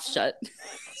keep your mouth shut.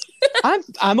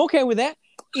 I'm okay with that.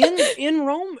 In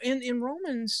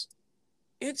Romans,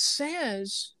 it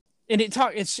says, and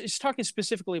it's talking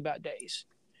specifically about days,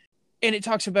 and it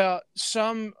talks about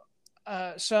some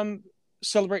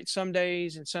celebrate some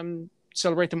days and some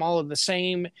celebrate them all of the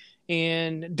same,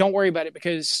 and don't worry about it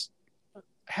because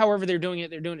however they're doing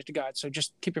it to God. So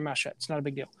just keep your mouth shut. It's not a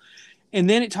big deal. And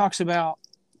then it talks about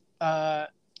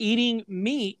eating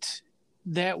meat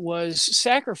that was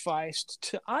sacrificed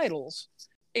to idols.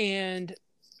 And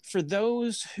for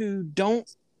those who don't,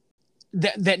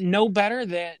 that know better,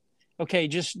 that, okay,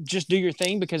 just do your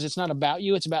thing because it's not about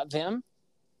you, it's about them.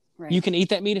 Right. You can eat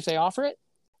that meat if they offer it.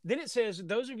 Then it says,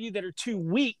 those of you that are too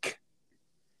weak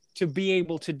to be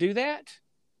able to do that,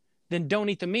 then don't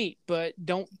eat the meat, but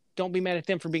don't be mad at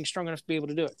them for being strong enough to be able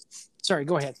to do it. Sorry,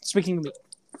 go ahead. Speaking of meat.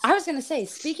 I was going to say,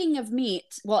 speaking of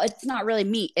meat, well, it's not really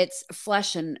meat, it's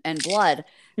flesh and blood.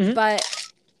 Mm-hmm.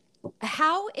 But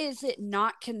how is it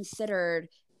not considered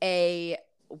a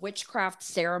witchcraft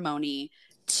ceremony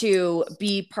to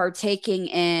be partaking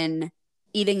in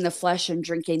eating the flesh and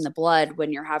drinking the blood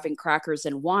when you're having crackers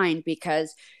and wine?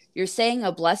 Because you're saying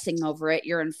a blessing over it.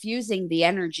 You're infusing the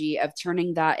energy of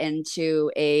turning that into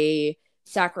a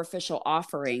sacrificial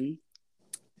offering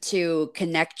to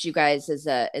connect you guys as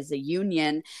a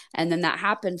union. And then that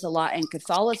happens a lot in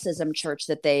Catholicism church,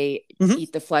 that they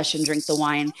eat the flesh and drink the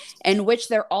wine, in which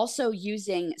they're also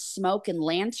using smoke and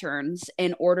lanterns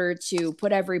in order to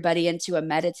put everybody into a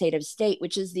meditative state,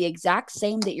 which is the exact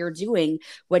same that you're doing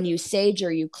when you sage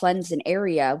or you cleanse an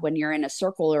area when you're in a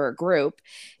circle or a group.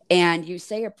 And you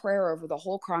say a prayer over the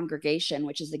whole congregation,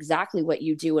 which is exactly what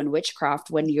you do in witchcraft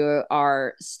when you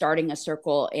are starting a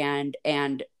circle and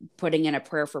putting in a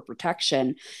prayer for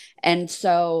protection. And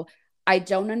so I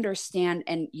don't understand,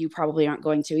 and you probably aren't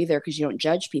going to either because you don't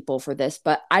judge people for this,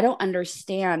 but I don't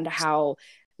understand how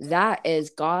that is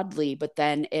godly. But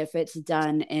then if it's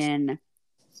done in,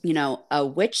 a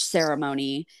witch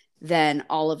ceremony, then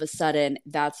all of a sudden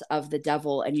that's of the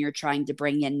devil and you're trying to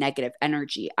bring in negative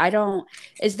energy.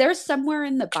 Is there somewhere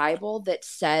in the Bible that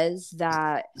says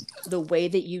that the way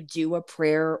that you do a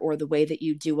prayer or the way that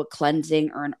you do a cleansing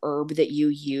or an herb that you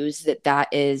use, that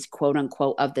is quote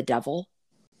unquote of the devil?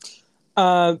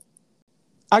 I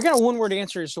got a one-word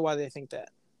answer as to why they think that.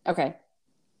 Okay.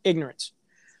 Ignorance.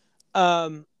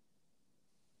 And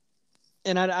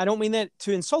I don't mean that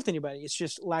to insult anybody. It's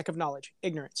just lack of knowledge,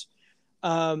 ignorance.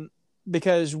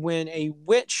 Because when a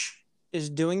witch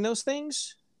is doing those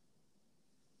things,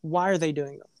 why are they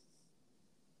doing them?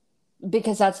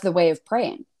 Because that's the way of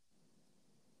praying.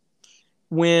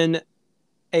 When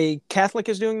a Catholic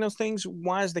is doing those things,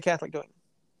 why is the Catholic doing them?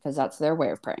 Because that's their way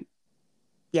of praying.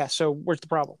 Yeah, so where's the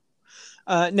problem?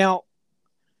 Now,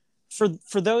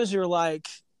 for those who are like,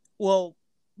 well,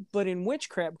 but in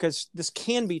witchcraft, because this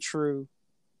can be true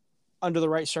under the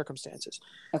right circumstances.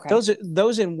 Okay.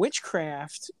 Those in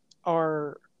witchcraft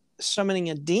are summoning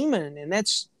a demon, and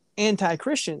that's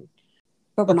anti-Christian.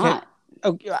 But we're not.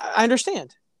 Okay, I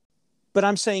understand. But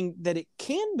I'm saying that it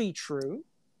can be true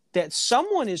that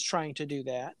someone is trying to do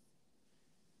that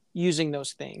using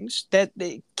those things, that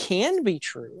it can be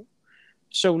true.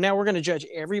 So now we're going to judge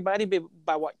everybody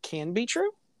by what can be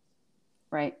true?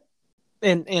 Right.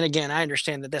 And again, I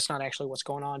understand that that's not actually what's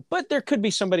going on, but there could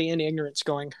be somebody in ignorance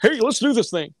going, "Hey, let's do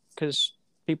this thing," because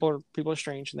people are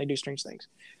strange and they do strange things.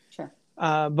 Sure.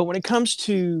 But when it comes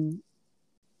to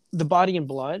the body and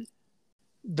blood,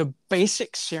 the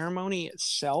basic ceremony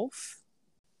itself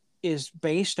is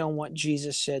based on what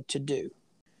Jesus said to do.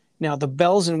 Now, the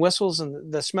bells and whistles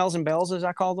and the smells and bells, as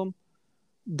I call them,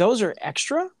 those are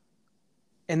extra,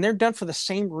 and they're done for the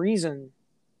same reason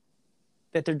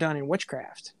that they're done in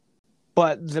witchcraft.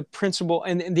 But the principle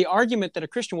and the argument that a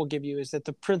Christian will give you is that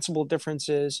the principal difference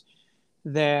is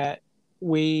that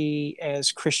we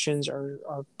as Christians are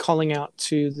calling out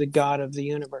to the God of the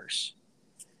universe,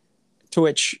 to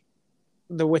which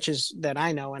the witches that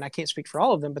I know, and I can't speak for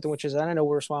all of them, but the witches that I know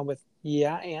will respond with,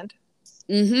 yeah, and?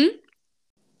 Mm-hmm.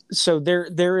 So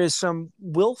there is some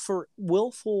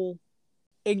willful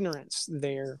ignorance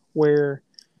there where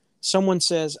someone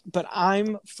says, but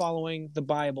I'm following the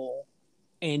Bible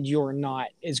and you're not,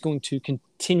 is going to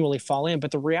continually fall in. But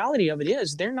the reality of it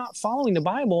is they're not following the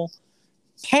Bible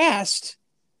past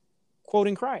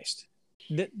quoting Christ.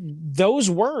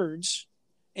 Those words,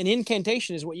 an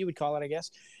incantation is what you would call it, I guess.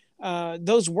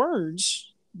 Those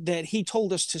words that he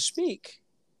told us to speak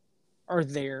are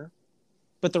there.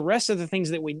 But the rest of the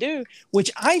things that we do,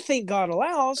 which I think God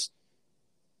allows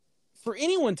for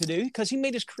anyone to do, because he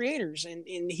made us creators and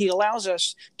he allows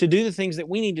us to do the things that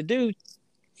we need to do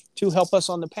to help us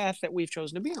on the path that we've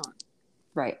chosen to be on.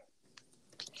 Right.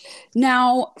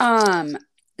 Now,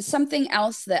 something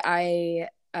else that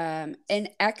in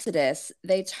Exodus,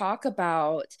 they talk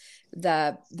about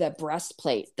the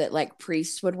breastplate that like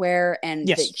priests would wear, and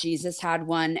yes. that Jesus had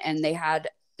one, and they had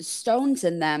stones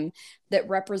in them that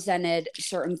represented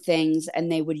certain things, and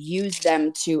they would use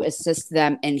them to assist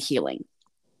them in healing.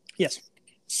 Yes.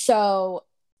 So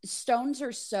stones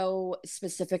are so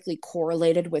specifically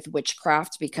correlated with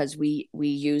witchcraft because we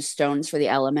use stones for the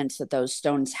elements that those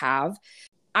stones have.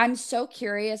 I'm so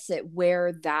curious at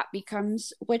where that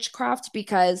becomes witchcraft,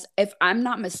 because if I'm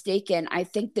not mistaken, I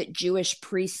think that Jewish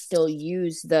priests still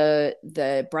use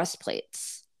the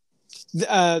breastplates.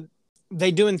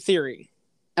 They do in theory.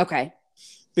 Okay.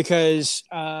 Because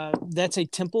that's a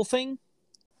temple thing.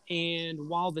 And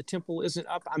while the temple isn't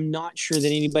up, I'm not sure that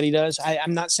anybody does.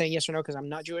 I'm not saying yes or no because I'm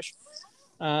not Jewish.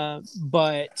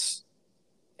 But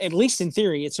at least in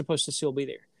theory, it's supposed to still be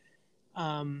there.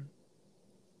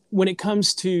 When it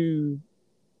comes to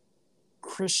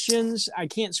Christians, I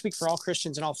can't speak for all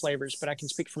Christians and all flavors, but I can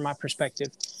speak from my perspective.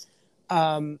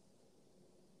 I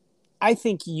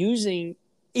think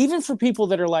even for people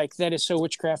that are like, that is so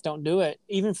witchcraft, don't do it.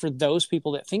 Even for those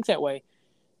people that think that way,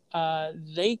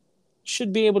 they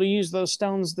should be able to use those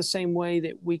stones the same way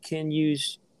that we can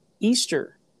use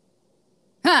Easter.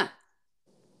 Huh.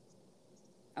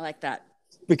 I like that.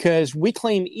 Because we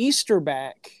claim Easter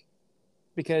back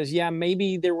because,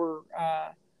 maybe there were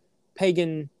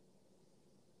pagan,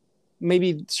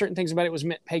 maybe certain things about it was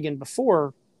meant pagan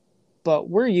before, but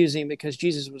we're using it because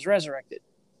Jesus was resurrected.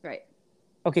 Right.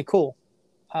 Okay, cool.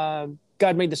 God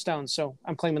made the stones, so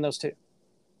I'm claiming those too.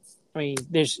 I mean,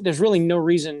 there's really no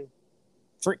reason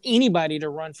for anybody to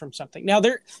run from something. Now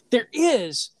there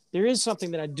is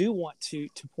something that I do want to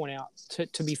point out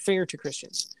to be fair to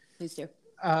Christians. Please do.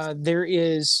 There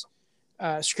is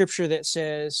scripture that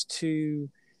says to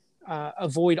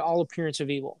avoid all appearance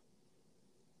of evil.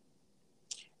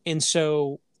 And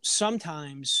so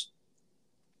sometimes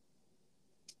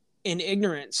in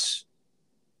ignorance,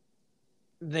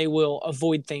 they will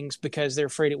avoid things because they're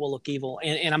afraid it will look evil.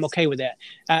 And I'm okay with that.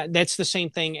 That's the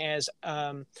same thing as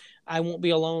I won't be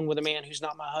alone with a man who's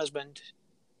not my husband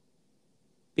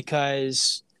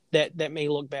because that may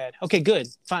look bad. Okay, good,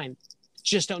 fine.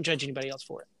 Just don't judge anybody else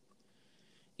for it.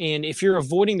 And if you're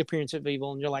avoiding the appearance of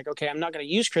evil and you're like, okay, I'm not going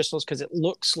to use crystals because it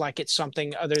looks like it's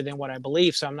something other than what I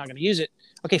believe, so I'm not going to use it.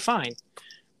 Okay, fine.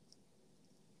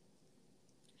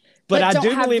 But I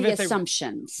do believe the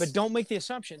assumptions. But don't make the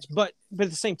assumptions. But at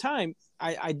the same time,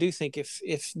 I do think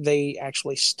if they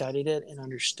actually studied it and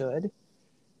understood,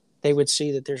 they would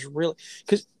see that there's really,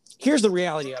 because here's the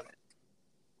reality of it.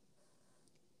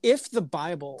 If the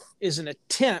Bible is an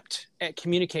attempt at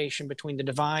communication between the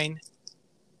divine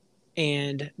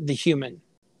and the human,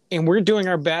 and we're doing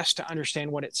our best to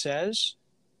understand what it says,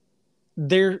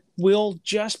 there will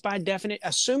just by definition,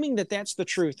 assuming that that's the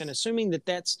truth and assuming that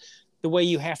that's the way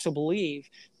you have to believe,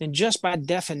 then just by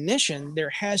definition,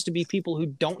 there has to be people who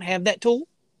don't have that tool.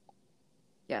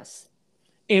 Yes.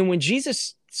 And when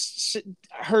Jesus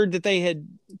heard that they had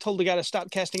told the guy to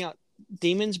stop casting out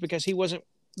demons because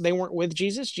they weren't with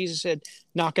Jesus, Jesus said,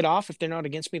 knock it off. If they're not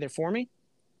against me, they're for me.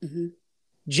 Mm-hmm.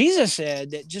 Jesus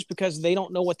said that just because they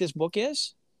don't know what this book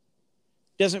is,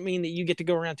 doesn't mean that you get to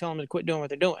go around telling them to quit doing what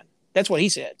they're doing. That's what he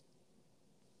said.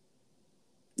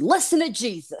 Listen to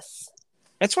Jesus.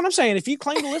 That's what I'm saying. If you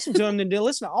claim to listen to him, then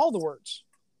listen to all the words.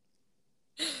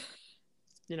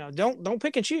 Don't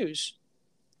pick and choose.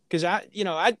 Because a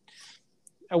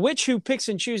witch who picks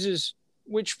and chooses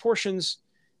which portions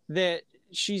that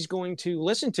she's going to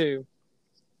listen to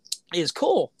is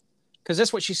cool. Because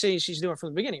that's what she says she's doing from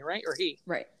the beginning, right? Or he.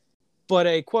 Right. But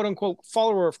a quote unquote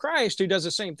follower of Christ who does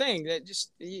the same thing,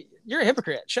 you're a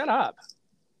hypocrite. Shut up.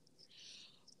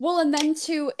 Well, and then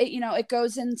too, it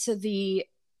goes into the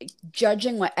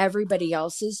judging what everybody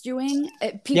else is doing.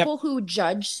 People who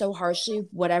judge so harshly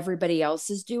what everybody else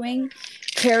is doing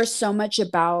care so much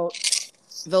about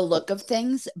the look of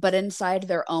things, but inside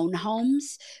their own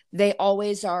homes, they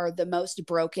always are the most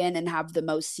broken and have the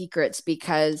most secrets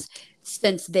because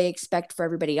since they expect for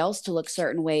everybody else to look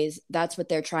certain ways, that's what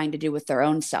they're trying to do with their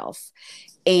own self.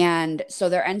 And so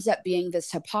there ends up being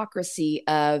this hypocrisy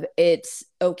of it's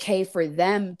okay for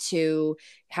them to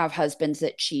have husbands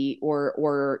that cheat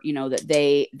or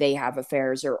that they have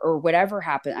affairs or whatever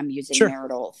happened. I'm using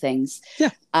marital things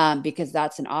because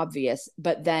that's an obvious,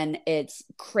 but then it's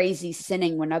crazy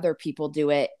sinning when other people do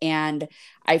it. And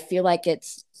I feel like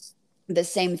it's the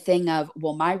same thing of,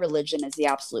 well, my religion is the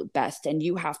absolute best and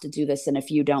you have to do this. And if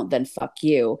you don't, then fuck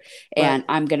you. And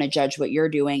I'm going to judge what you're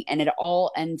doing. And it all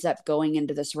ends up going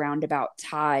into this roundabout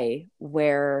tie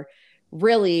where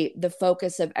really the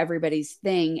focus of everybody's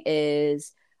thing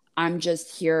is I'm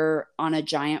just here on a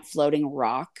giant floating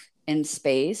rock in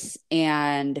space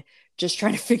and just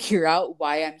trying to figure out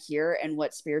why I'm here and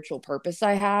what spiritual purpose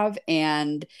I have.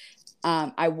 And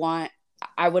I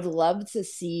would love to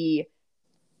see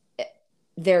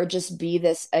there just be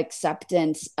this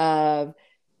acceptance of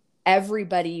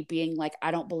everybody being like, I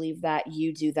don't believe that,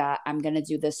 you do that, I'm going to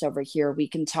do this over here. We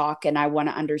can talk and I want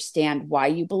to understand why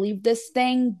you believe this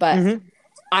thing, but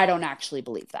I don't actually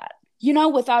believe that,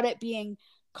 without it being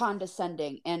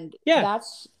condescending. And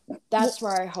that's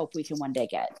where I hope we can one day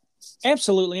get.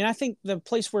 Absolutely. And I think the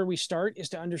place where we start is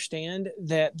to understand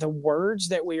that the words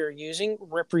that we are using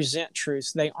represent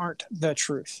truth. They aren't the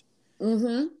truth.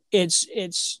 Mm-hmm.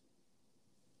 It's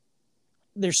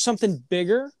there's something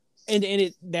bigger,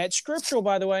 and that's scriptural,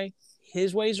 by the way.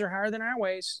 His ways are higher than our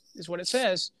ways, is what it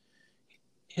says.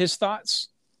 His thoughts,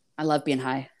 I love being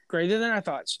high. Greater than our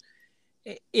thoughts.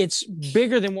 It's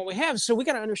bigger than what we have. So we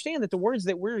got to understand that the words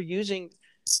that we're using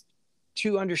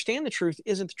to understand the truth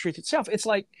isn't the truth itself. It's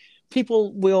like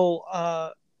people will,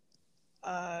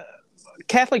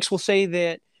 Catholics will say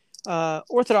that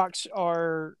Orthodox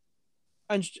are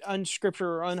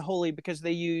unscriptural or unholy because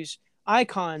they use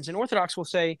icons, and Orthodox will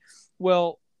say,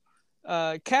 well,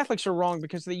 Catholics are wrong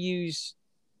because they use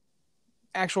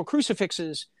actual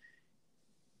crucifixes.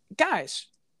 Guys,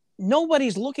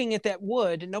 nobody's looking at that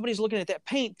wood, and nobody's looking at that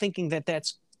paint thinking that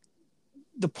that's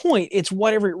the point. It's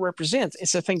whatever it represents.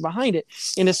 It's the thing behind it.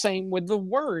 And the same with the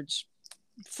words.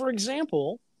 For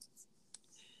example,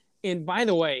 and by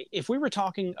the way, if we were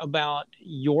talking about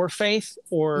your faith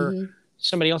or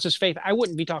somebody else's faith, I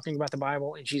wouldn't be talking about the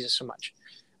Bible and Jesus so much.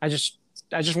 I just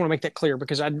want to make that clear,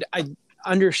 because I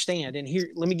understand. And here,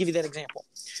 let me give you that example.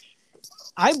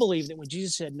 I believe that when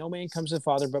Jesus said, "No man comes to the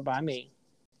Father but by me,"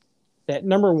 that,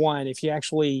 number one, if you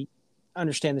actually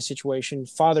understand the situation,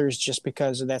 Father is just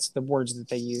because that's the words that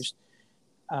they used.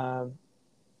 And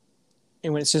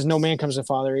when it says no man comes to the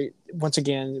Father, once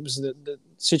again, it was the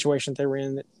situation that they were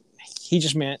in, that he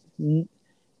just meant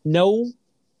no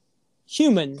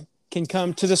human can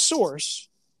come to the source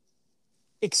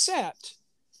except,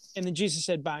 and then Jesus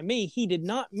said, by me. He did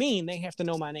not mean they have to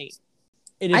know my name.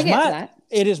 I get that.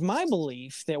 It is my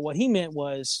belief that what he meant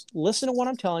was, listen to what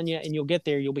I'm telling you and you'll get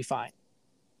there. You'll be fine.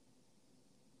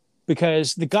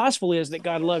 Because the gospel is that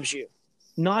God loves you,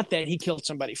 not that he killed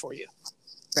somebody for you.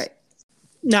 Right.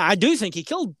 Now, I do think he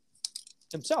killed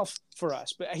himself for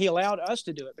us, but he allowed us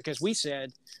to do it because we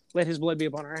said, let his blood be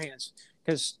upon our hands.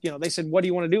 Because, they said, what do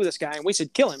you want to do with this guy? And we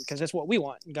said, kill him, because that's what we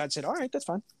want. And God said, all right, that's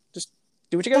fine. Just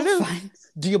do what you got to do. Fine.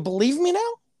 Do you believe me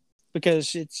now?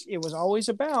 Because it was always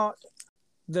about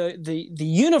the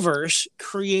universe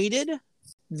created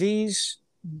these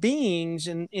beings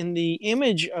in the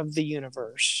image of the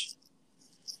universe,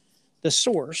 the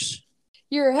source.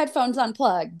 Your headphones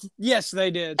unplugged. Yes,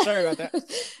 they did. Sorry about that.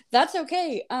 That's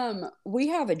okay. We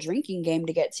have a drinking game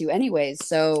to get to anyways,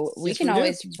 so we can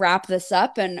always wrap this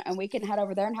up and we can head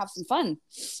over there and have some fun.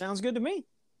 Sounds good to me.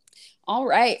 All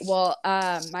right. Well,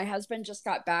 my husband just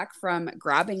got back from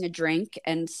grabbing a drink,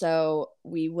 and so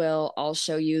I'll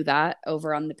show you that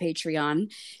over on the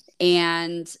Patreon.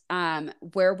 And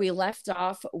where we left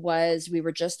off was we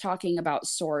were just talking about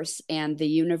source and the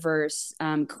universe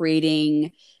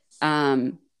creating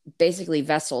basically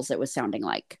vessels, it was sounding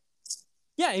like.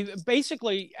 Yeah,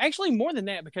 basically, actually more than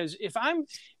that, because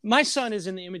my son is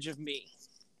in the image of me,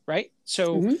 right?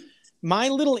 So my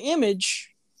little image,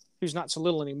 who's not so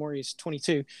little anymore, he's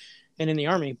 22 and in the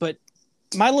Army, but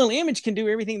my little image can do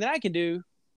everything that I can do.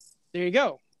 There you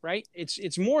go, right?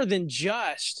 It's more than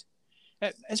just,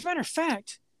 as a matter of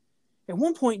fact, at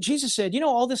one point, Jesus said,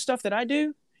 all this stuff that I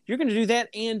do, you're going to do that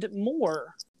and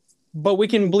more. But we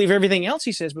can believe everything else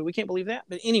he says, but we can't believe that.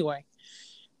 But anyway,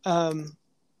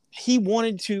 he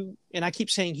wanted to, and I keep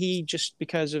saying he just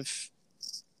because of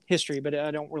history, but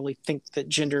I don't really think that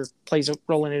gender plays a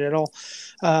role in it at all.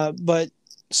 But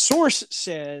Source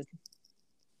said,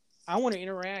 I want to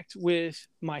interact with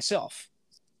myself.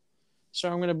 So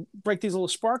I'm going to break these little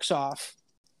sparks off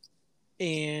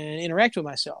and interact with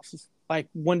myself. Like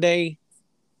one day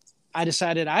I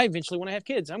decided I eventually want to have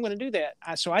kids. I'm going to do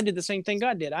that. So I did the same thing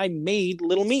God did. I made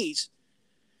little me's.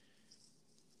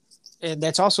 And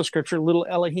that's also scripture, little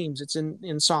Elohims. It's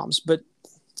in Psalms, but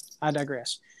I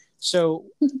digress. So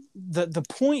the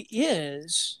point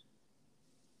is,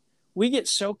 we get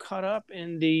so caught up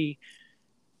in the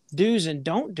do's and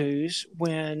don't do's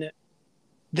when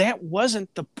that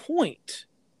wasn't the point.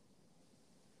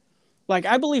 Like,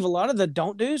 I believe a lot of the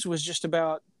don't do's was just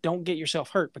about don't get yourself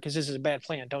hurt because this is a bad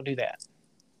plan. Don't do that.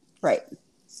 Right.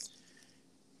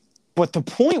 But the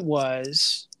point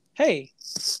was, hey,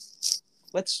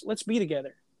 let's be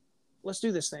together. Let's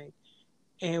do this thing.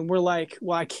 And we're like,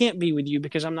 well, I can't be with you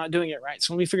because I'm not doing it right.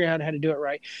 So let me figure out how to do it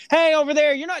right. Hey, over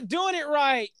there, you're not doing it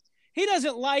right. He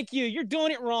doesn't like you. You're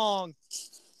doing it wrong.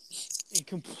 And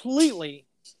completely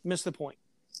miss the point.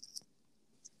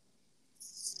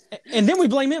 And then we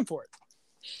blame him for it.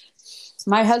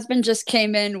 My husband just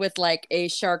came in with like a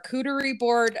charcuterie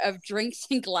board of drinks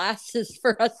and glasses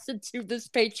for us to do this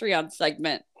Patreon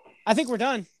segment. I think we're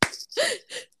done.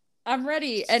 I'm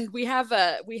ready. And we have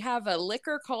a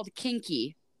liquor called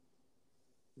Kinky.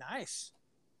 Nice.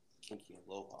 Kinky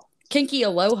Aloha. Kinky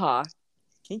Aloha.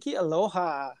 Kinky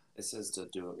Aloha. It says to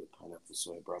do it with pineapple,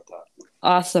 so I brought that.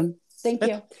 Awesome. Thank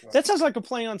you. That sounds like a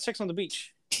play on Sex on the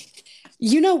Beach.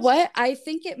 You know what? I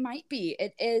think it might be.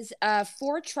 It is a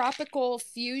tropical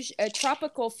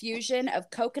fusion of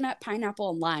coconut,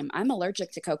 pineapple, and lime. I'm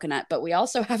allergic to coconut, but we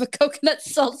also have a coconut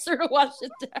seltzer to wash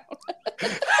it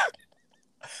down.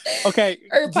 Okay.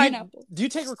 Or pineapple. Do you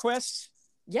take requests?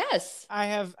 Yes. I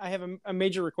have a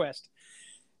major request.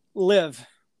 Liv.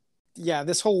 Yeah,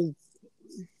 this whole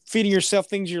feeding yourself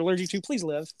things you're allergic to. Please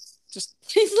live. Just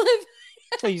Please live.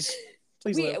 please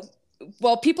live.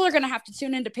 Well, people are going to have to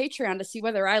tune into Patreon to see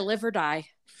whether I live or die.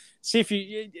 See if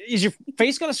is your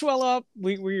face going to swell up?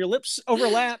 Will your lips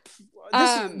overlap?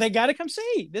 They got to come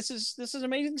see. This is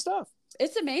amazing stuff.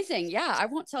 It's amazing. Yeah, I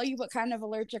won't tell you what kind of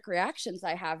allergic reactions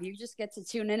I have. You just get to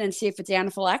tune in and see if it's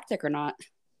anaphylactic or not.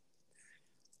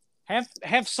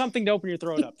 Have something to open your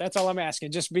throat up. That's all I'm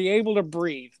asking. Just be able to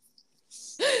breathe.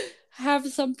 Have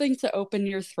something to open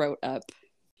your throat up.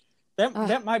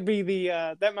 That might be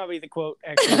the quote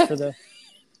actually for the.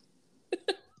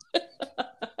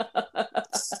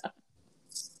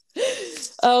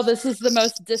 Oh, this is the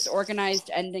most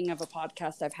disorganized ending of a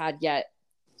podcast I've had yet.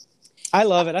 I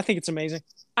love it. I think it's amazing.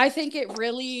 I think it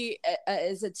really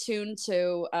is attuned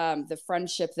to the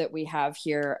friendship that we have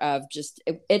here. Of just,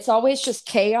 it's always just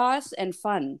chaos and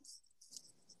fun.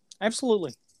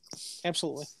 Absolutely.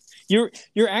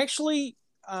 You're actually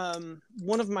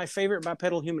one of my favorite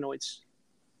bipedal humanoids.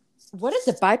 What is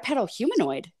a bipedal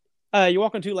humanoid? You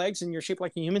walk on two legs and you're shaped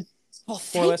like a human. Well,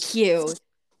 thank you.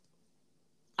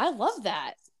 I love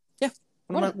that. Yeah,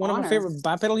 one of my favorite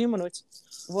bipedal humanoids.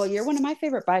 Well, you're one of my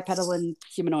favorite bipedal and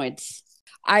humanoids.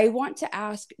 I want to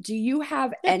ask, do you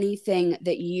have anything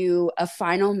a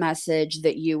final message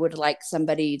that you would like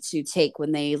somebody to take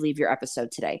when they leave your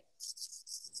episode today?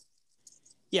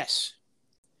 Yes.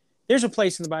 There's a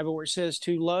place in the Bible where it says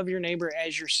to love your neighbor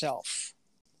as yourself.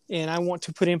 And I want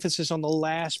to put emphasis on the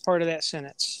last part of that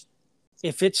sentence.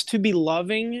 If it's to be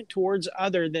loving towards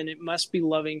other, then it must be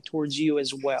loving towards you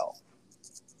as well.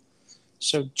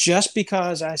 So just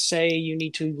because I say you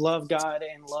need to love God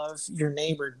and love your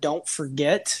neighbor, don't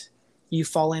forget you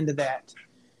fall into that.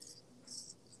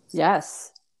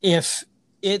 Yes. If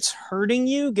it's hurting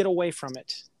you, get away from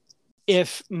it.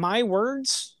 If my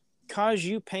words cause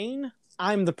you pain,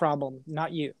 I'm the problem,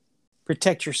 not you.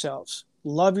 Protect yourselves.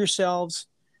 Love yourselves.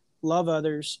 Love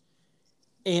others.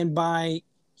 And by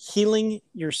healing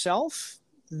yourself,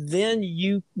 then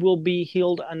you will be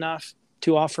healed enough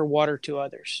to offer water to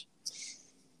others.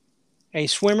 A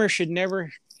swimmer should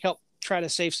never help try to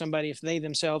save somebody if they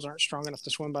themselves aren't strong enough to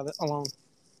swim alone.